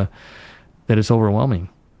it's overwhelming.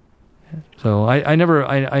 So I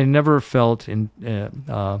never felt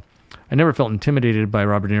intimidated by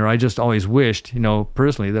Robert De Niro. I just always wished,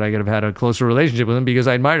 personally, that I could have had a closer relationship with him, because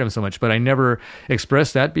I admired him so much. But I never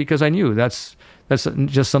expressed that, because I knew that's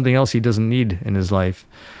just something else he doesn't need in his life.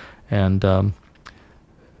 And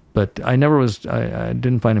but I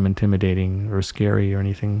didn't find him intimidating or scary or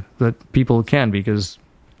anything. But people can, because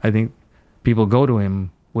I think people go to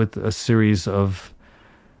him with a series of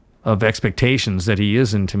expectations that he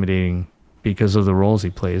is intimidating because of the roles he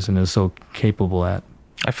plays and is so capable at.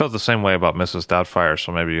 I felt the same way about Mrs. Doubtfire,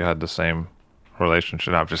 so maybe you had the same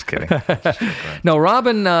relationship. No, I'm just kidding. No,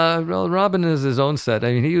 Robin is his own set.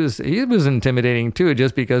 I mean, he was intimidating too,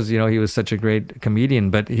 just because he was such a great comedian.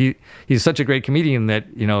 But he's such a great comedian that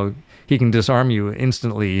he can disarm you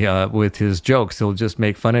instantly with his jokes. He'll just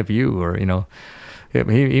make fun of you, or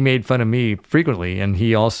he made fun of me frequently, and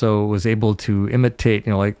he also was able to imitate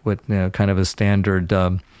like what kind of a standard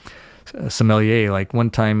sommelier. Like one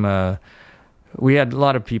time. We had a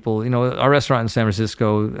lot of people, our restaurant in San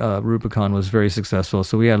Francisco, Rubicon, was very successful.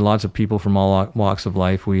 So we had lots of people from all walks of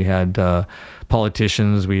life. We had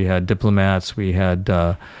politicians, we had diplomats, we had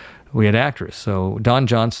actors. So Don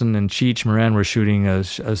Johnson and Cheech Marin were shooting a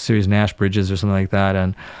series, Nash Bridges or something like that.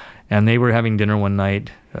 And they were having dinner one night,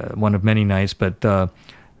 one of many nights, but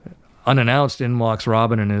unannounced, in walks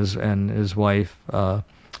Robin and his wife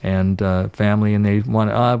and family. And they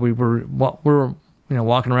wanted, we were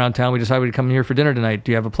walking around town. We decided we'd come here for dinner tonight.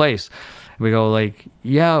 Do you have a place? We go like,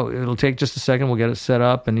 yeah, it'll take just a second. We'll get it set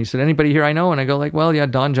up. And he said, anybody here I know? And I go like, well, yeah,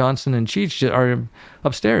 Don Johnson and Cheech are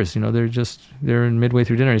upstairs. They're midway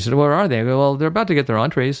through dinner. He said, where are they? I go, well, they're about to get their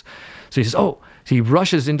entrees. So he says, oh. So he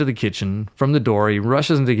rushes into the kitchen from the door. He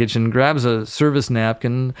rushes into the kitchen, grabs a service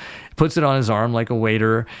napkin, puts it on his arm like a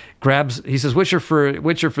waiter, he says, which are for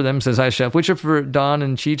them? Says, hi, chef. Which are for Don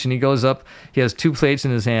and Cheech? And he goes up. He has 2 plates in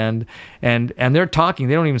his hand, and they're talking.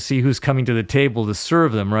 They don't even see who's coming to the table to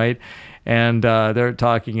serve them, right? And they're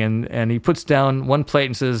talking, and he puts down 1 plate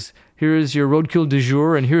and says, here is your roadkill du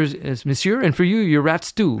jour, and here's monsieur, and for you, your rat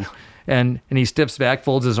stew. And he steps back,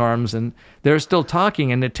 folds his arms, and they're still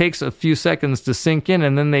talking, and it takes a few seconds to sink in,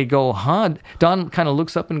 and then they go, huh? Don kind of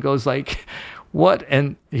looks up and goes like, what?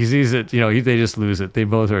 And he sees it, they just lose it. They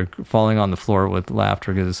both are falling on the floor with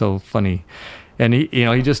laughter because it's so funny. And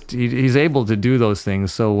he's able to do those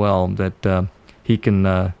things so well that he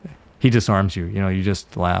disarms you. You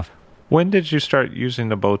just laugh. When did you start using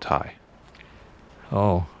the bow tie?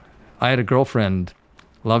 Oh, I had a girlfriend.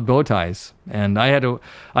 Loved bow ties, and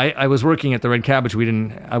I was working at the Red Cabbage.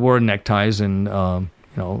 I wore neckties, and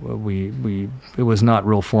it was not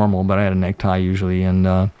real formal, but I had a necktie usually.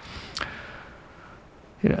 And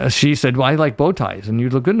she said, well, I like bow ties, and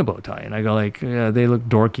you look good in a bow tie. And I go like, yeah, they look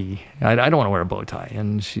dorky. I don't want to wear a bow tie.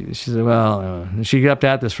 And she said, well, she kept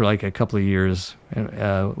at this for like a couple of years.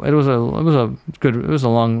 It was a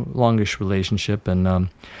longish relationship, and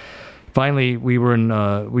finally we were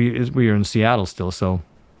in Seattle still, so.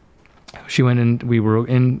 She went in. We were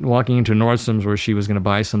walking into Nordstrom's where she was going to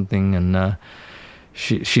buy something, and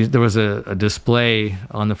there was a display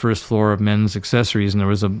on the first floor of men's accessories, and there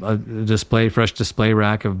was a fresh display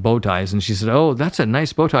rack of bow ties. And she said, "Oh, that's a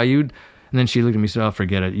nice bow tie. And then she looked at me and said, "Oh,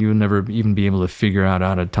 forget it. You would never even be able to figure out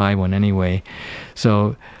how to tie one anyway."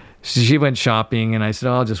 So she went shopping, and I said,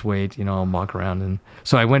 "Oh, I'll just wait. I'll walk around." And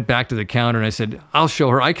so I went back to the counter, and I said, "I'll show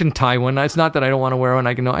her. I can tie one. It's not that I don't want to wear one.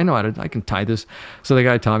 I know I can tie this." So the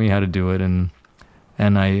guy taught me how to do it, and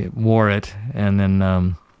I wore it, and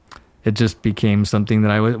then it just became something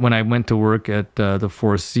that when I went to work at the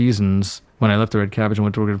Four Seasons, when I left the Red Cabbage and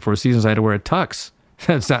went to work at Four Seasons, I had to wear a tux.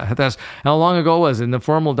 That's how long ago it was. In the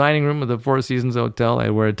formal dining room of the Four Seasons Hotel, I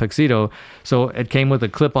wear a tuxedo. So it came with a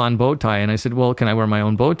clip-on bow tie, and I said, "Well, can I wear my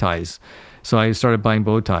own bow ties?" So I started buying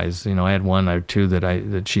bow ties. I had one or two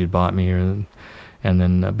that she had bought me,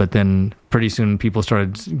 but then pretty soon people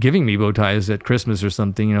started giving me bow ties at Christmas or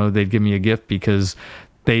something. They'd give me a gift because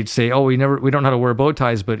they'd say, "Oh, we don't know how to wear bow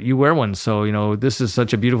ties, but you wear one. So, this is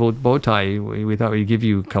such a beautiful bow tie. We thought we'd give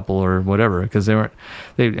you a couple or whatever." Because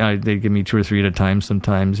they'd give me 2 or 3 at a time.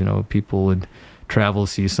 Sometimes, people would travel,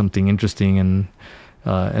 see something interesting. And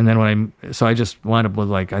then so I just wound up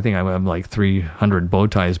with I think I have 300 bow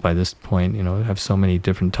ties by this point. I have so many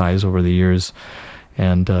different ties over the years.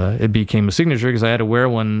 And it became a signature because I had to wear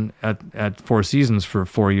one at Four Seasons for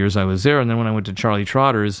 4 years I was there. And then when I went to Charlie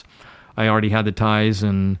Trotter's, I already had the ties,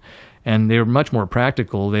 and they're much more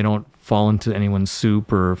practical. They don't fall into anyone's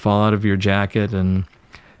soup or fall out of your jacket. And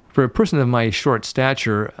for a person of my short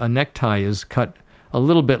stature, a necktie is cut a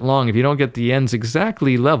little bit long. If you don't get the ends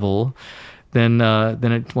exactly level, then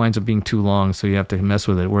it winds up being too long, so you have to mess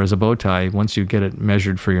with it. Whereas a bow tie, once you get it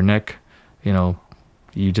measured for your neck,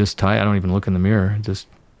 you just tie. I don't even look in the mirror, just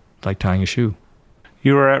like tying a shoe.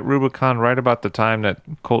 You were at Rubicon right about the time that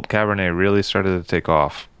Colt Cabernet really started to take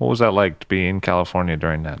off. What was that like to be in California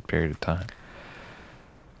during that period of time?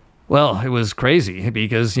 Well, it was crazy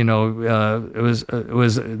because it was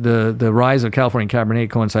the rise of California Cabernet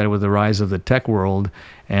coincided with the rise of the tech world,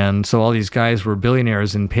 and so all these guys were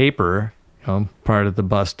billionaires in paper, prior to the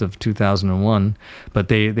bust of 2001. But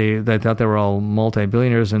they thought they were all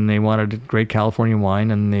multi-billionaires, and they wanted great California wine,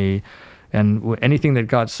 and anything that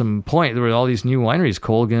got some point. There were all these new wineries: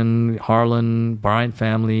 Colgan, Harlan, Bryant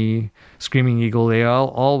Family, Screaming Eagle. They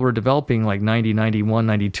all were developing 90, 91,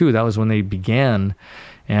 92. That was when they began.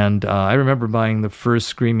 And I remember buying the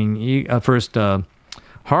first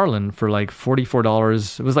Harlan for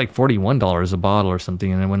 $44. It was $41 a bottle or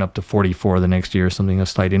something, and it went up to $44 the next year, a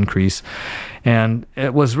slight increase. And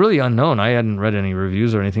it was really unknown. I hadn't read any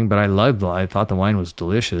reviews or anything, but I thought the wine was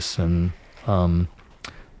delicious.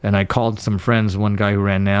 And I called some friends, one guy who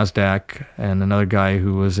ran NASDAQ and another guy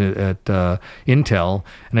who was at Intel.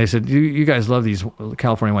 And I said, you guys love these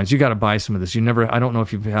California wines. You got to buy some of this. I don't know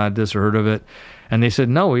if you've had this or heard of it. And they said,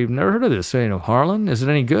 "No, we've never heard of this." So, Harlan, is it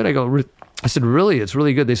any good? I said, "Really? It's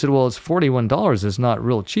really good." They said, "Well, it's $41. It's not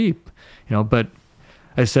real cheap." But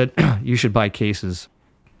I said, "You should buy cases."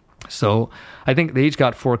 So I think they each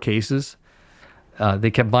got 4 cases.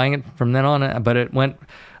 They kept buying it from then on, but it went.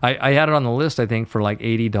 I had it on the list, I think, for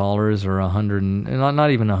 $80 or $100,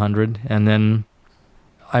 not even $100. And then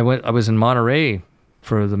I was in Monterey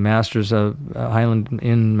for the Masters of Highland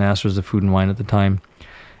Inn Masters of Food and Wine at the time,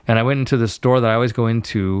 and I went into the store that I always go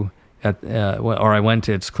into I went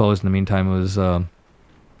to. It's closed in the meantime. It was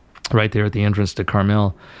right there at the entrance to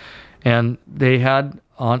Carmel, and they had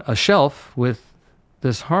on a shelf with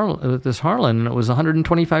this Harlan, and it was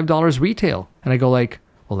 $125 retail. And I go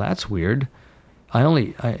well, that's weird. I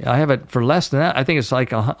have it for less than that. I think it's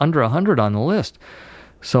under $100 on the list.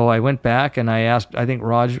 So I went back and I asked, I think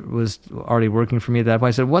Raj was already working for me at that point.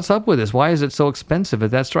 I said, "What's up with this? Why is it so expensive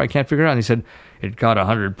at that store? I can't figure it out." And he said, "It got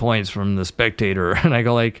 100 points from the Spectator." And I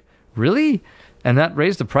go "Really? And that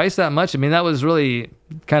raised the price that much?" I mean, that was really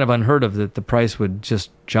kind of unheard of, that the price would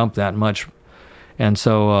just jump that much. And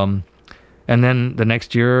so, and then the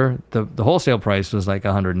next year, the wholesale price was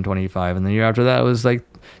 $125, and the year after that it was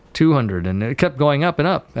 $200, and it kept going up and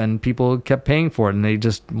up, and people kept paying for it, and they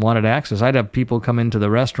just wanted access. I'd have people come into the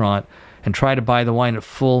restaurant and try to buy the wine at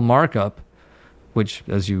full markup, which,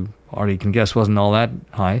 as you already can guess, wasn't all that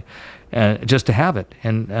high, just to have it.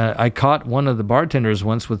 And I caught one of the bartenders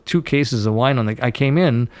once with 2 cases of wine I came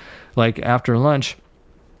in after lunch,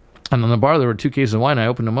 and on the bar there were 2 cases of wine. I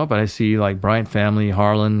opened them up and I see Bryant Family,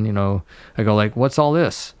 Harlan. I go "What's all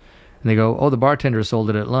this?" And they go, "Oh, the bartender sold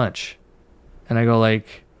it at lunch." And I go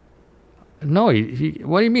 "No, he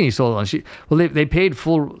what do you mean he sold it at lunch?" Well, they paid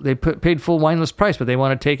full. They paid full wine list price, but they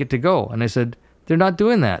want to take it to go. And I said, "They're not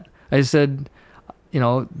doing that." I said,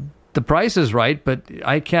 "The price is right, but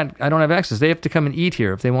I don't have access. They have to come and eat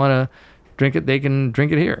here. If they want to drink it, they can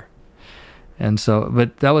drink it here." And so,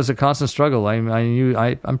 but that was a constant struggle.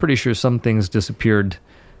 I'm pretty sure some things disappeared,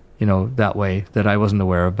 that way that I wasn't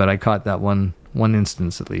aware of, but I caught that one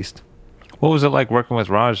instance at least. What was it like working with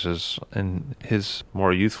Raj in his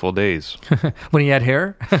more youthful days? When he had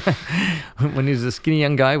hair, when he was a skinny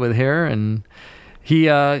young guy with hair, and he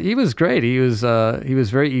was great. He was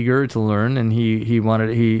very eager to learn, and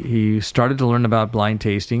he started to learn about blind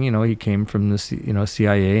tasting. He came from the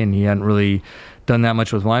CIA, and he hadn't really done that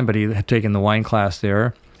much with wine, but he had taken the wine class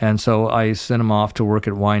there. And so I sent him off to work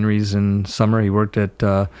at wineries in summer. He worked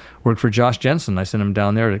for Josh Jensen. I sent him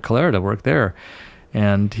down there to Calera to work there.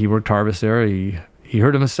 And he worked harvest there. He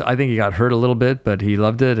hurt him. I think he got hurt a little bit, but he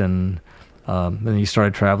loved it. And then he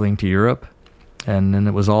started traveling to Europe, and then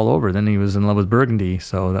it was all over. Then he was in love with Burgundy.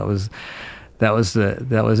 So that was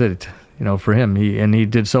it. For him. He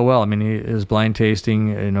did so well. I mean, his blind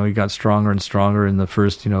tasting. He got stronger and stronger in the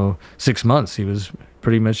first 6 months. He was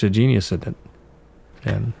pretty much a genius at it.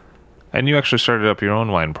 And you actually started up your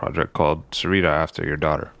own wine project called Sarita after your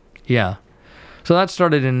daughter. Yeah. So that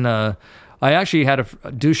started in. I actually had a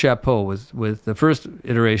Du Chapeau with the first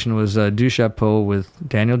iteration was Du Chapeau with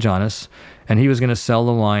Daniel Jonas, and he was going to sell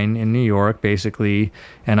the wine in New York basically,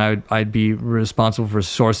 and I'd be responsible for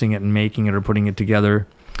sourcing it and making it or putting it together.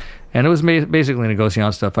 And it was basically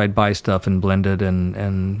negociant stuff. I'd buy stuff and blend it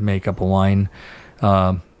and make up a wine,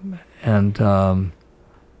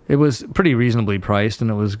 it was pretty reasonably priced, and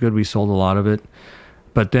it was good. We sold a lot of it,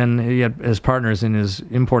 but then he had his partners in his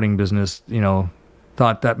importing business,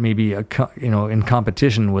 thought that maybe in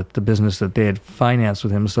competition with the business that they had financed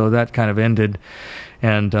with him. So that kind of ended,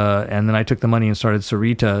 and then I took the money and started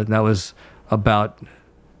Sarita. That was about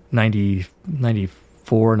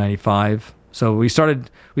 94, 95. So we started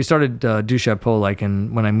Du Chapeau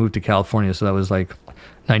when I moved to California. So that was like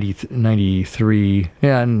 93,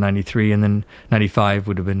 and 93, and then 95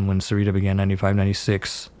 would have been when Sarita began, 95,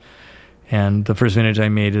 96. And the first vintage I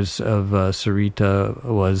made of Sarita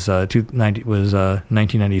was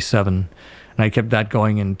 1997, and I kept that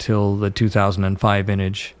going until the 2005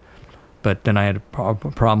 vintage. But then I had a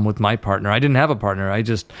problem with my partner. I didn't have a partner. I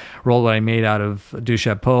just rolled what I made out of Du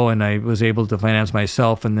Chapeau, and I was able to finance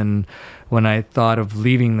myself. And then when I thought of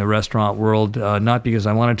leaving the restaurant world, not because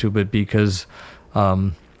I wanted to, but because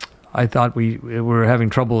I thought we were having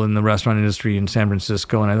trouble in the restaurant industry in San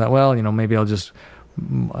Francisco, and I thought, well, maybe I'll just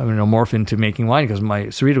morph into making wine because my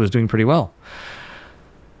Sarita was doing pretty well.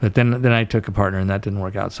 But then I took a partner, and that didn't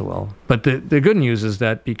work out so well. But the good news is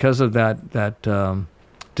that because of that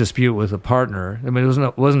dispute with a partner, I mean,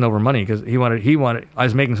 it wasn't over money, because he wanted. I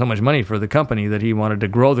was making so much money for the company that he wanted to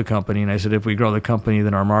grow the company, and I said, if we grow the company,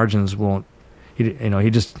 then our margins won't. He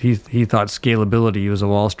thought scalability. He was a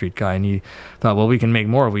Wall Street guy, and he thought, well, we can make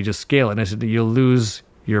more if we just scale it. And I said, you'll lose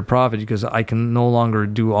your profit because I can no longer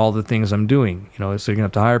do all the things I'm doing. So you're gonna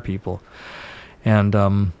have to hire people.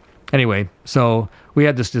 And anyway, so we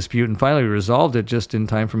had this dispute, and finally we resolved it just in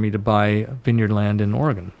time for me to buy vineyard land in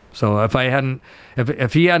Oregon. So if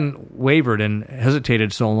he hadn't wavered and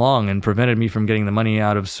hesitated so long and prevented me from getting the money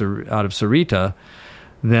out of Sarita,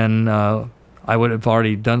 then I would have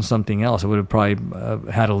already done something else. I would have probably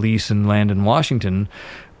had a lease and land in Washington,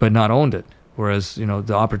 but not owned it. Whereas,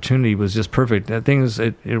 the opportunity was just perfect. It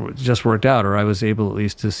just worked out, or I was able at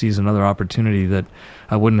least to seize another opportunity that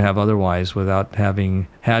I wouldn't have otherwise without having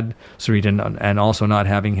had Sarita and also not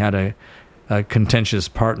having had a contentious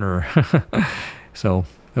partner. So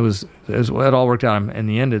it all worked out. In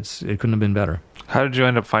the end, it couldn't have been better. How did you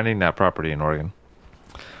end up finding that property in Oregon?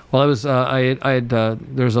 Well, there's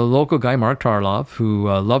a local guy, Mark Tarloff, who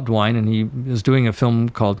loved wine, and he was doing a film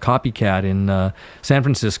called Copycat in San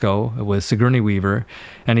Francisco with Sigourney Weaver,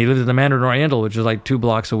 and he lived at the Mandarin Oriental, which is like 2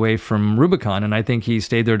 blocks away from Rubicon, and I think he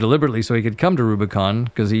stayed there deliberately so he could come to Rubicon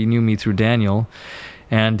because he knew me through Daniel,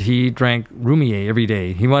 and he drank Roumier every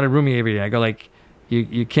day. He wanted Roumier every day. I go, like,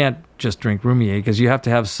 you can't just drink Roumier because you have to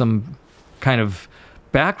have some kind of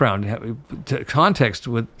background, context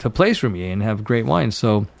to place Roumier and have great wine.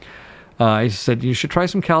 So I said, you should try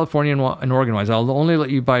some California and Oregon wines. I'll only let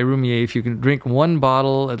you buy Roumier if you can drink 1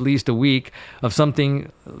 bottle at least a week of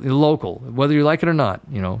something local, whether you like it or not,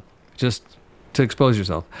 just to expose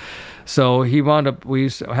yourself. So we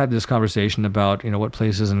had this conversation about, what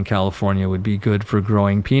places in California would be good for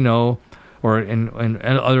growing Pinot, or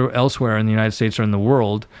elsewhere in the United States or in the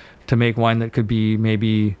world, to make wine that could be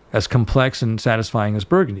maybe as complex and satisfying as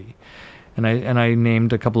Burgundy. And I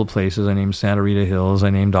named a couple of places. I named Santa Rita Hills. I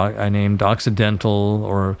named Occidental,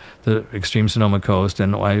 or the extreme Sonoma Coast,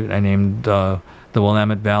 and I named the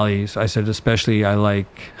Willamette Valleys. I said especially I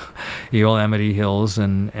like the Willamette Hills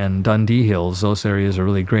and Dundee Hills. Those areas are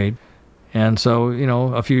really great. And so,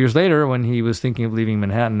 a few years later, when he was thinking of leaving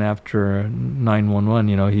Manhattan after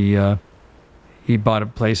 9/11, he bought a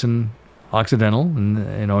place in Occidental,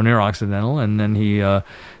 and near Occidental, and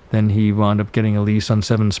then he wound up getting a lease on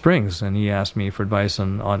Seven Springs, and he asked me for advice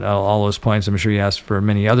on all those points. I'm sure he asked for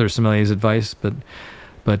many other sommeliers' advice, but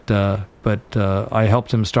I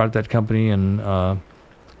helped him start that company, and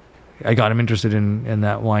I got him interested in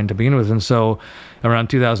that wine to begin with. And so around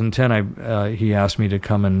 2010, he asked me to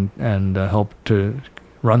come and help to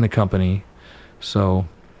run the company. So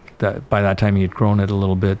that by that time he had grown it a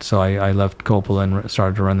little bit. So I left Coppola and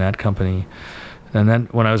started to run that company. And then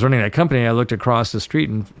when I was running that company, I looked across the street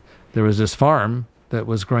and there was this farm that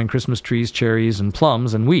was growing Christmas trees, cherries, and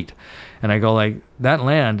plums and wheat. And I go, that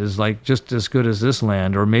land is just as good as this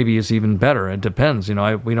land, or maybe it's even better. It depends,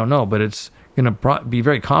 we don't know, but it's going to be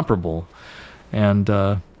very comparable. And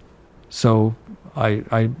so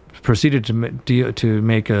I proceeded to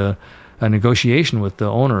make a negotiation with the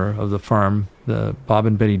owner of the farm, the Bob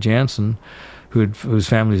and Betty Jansen, whose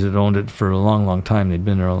families had owned it for a long, long time. They'd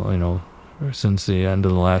been there, since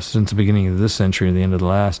the beginning of this century, the end of the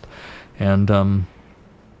last. And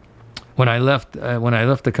when I left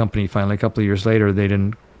the company finally a couple of years later, they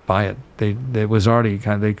didn't buy it. It was already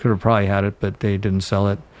they could have probably had it, but they didn't sell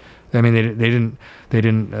it. I mean, they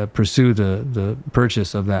didn't pursue the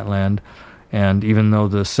purchase of that land. And even though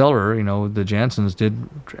the seller, the Jansens did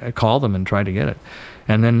call them and try to get it.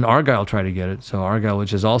 And then Argyle tried to get it. So Argyle,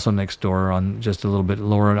 which is also next door on just a little bit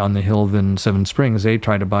lower on the hill than Seven Springs, they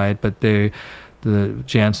tried to buy it, but the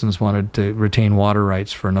Jansens wanted to retain water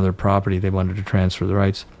rights for another property. They wanted to transfer the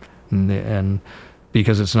rights. And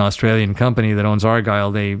because it's an Australian company that owns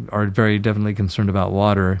Argyle, they are very definitely concerned about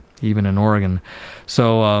water, even in Oregon.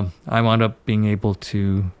 So I wound up being able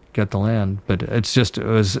to get the land, but it's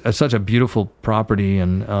such a beautiful property,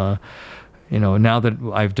 and now that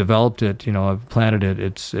I've developed it, I've planted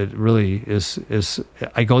it, it really is.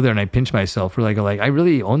 I go there and I pinch myself. Really, I go I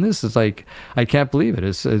really own this. It's I can't believe it.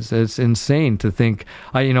 It's insane to think.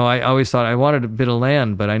 I always thought I wanted a bit of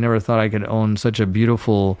land, but I never thought I could own such a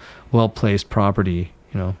beautiful, well placed property.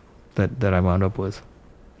 That I wound up with.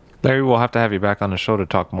 Larry, we'll have to have you back on the show to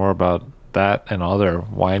talk more about that and other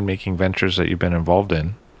winemaking ventures that you've been involved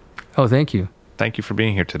in. Oh, thank you. Thank you for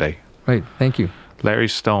being here today. Right, thank you. Larry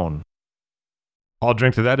Stone. All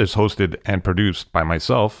Drink to That is hosted and produced by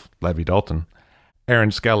myself, Levi Dalton.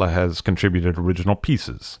 Aaron Scala has contributed original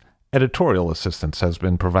pieces. Editorial assistance has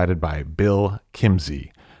been provided by Bill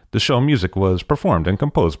Kimsey. The show music was performed and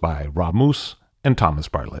composed by Rob Moose and Thomas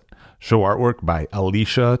Bartlett. Show artwork by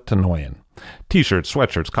Alicia Tenoyan. T-shirts,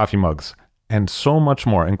 sweatshirts, coffee mugs, and so much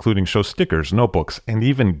more, including show stickers, notebooks, and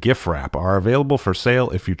even gift wrap, are available for sale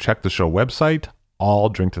if you check the show website,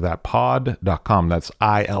 alldrinktothatpod.com. That's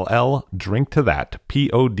ILL,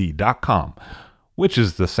 drinktothatpod.com, which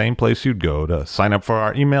is the same place you'd go to sign up for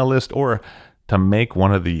our email list or to make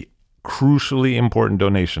one of the crucially important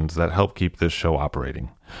donations that help keep this show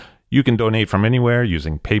operating. You can donate from anywhere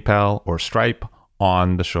using PayPal or Stripe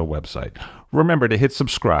on the show website. Remember to hit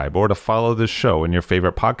subscribe or to follow this show in your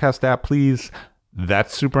favorite podcast app, please.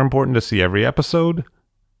 That's super important to see every episode.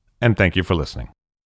 And thank you for listening.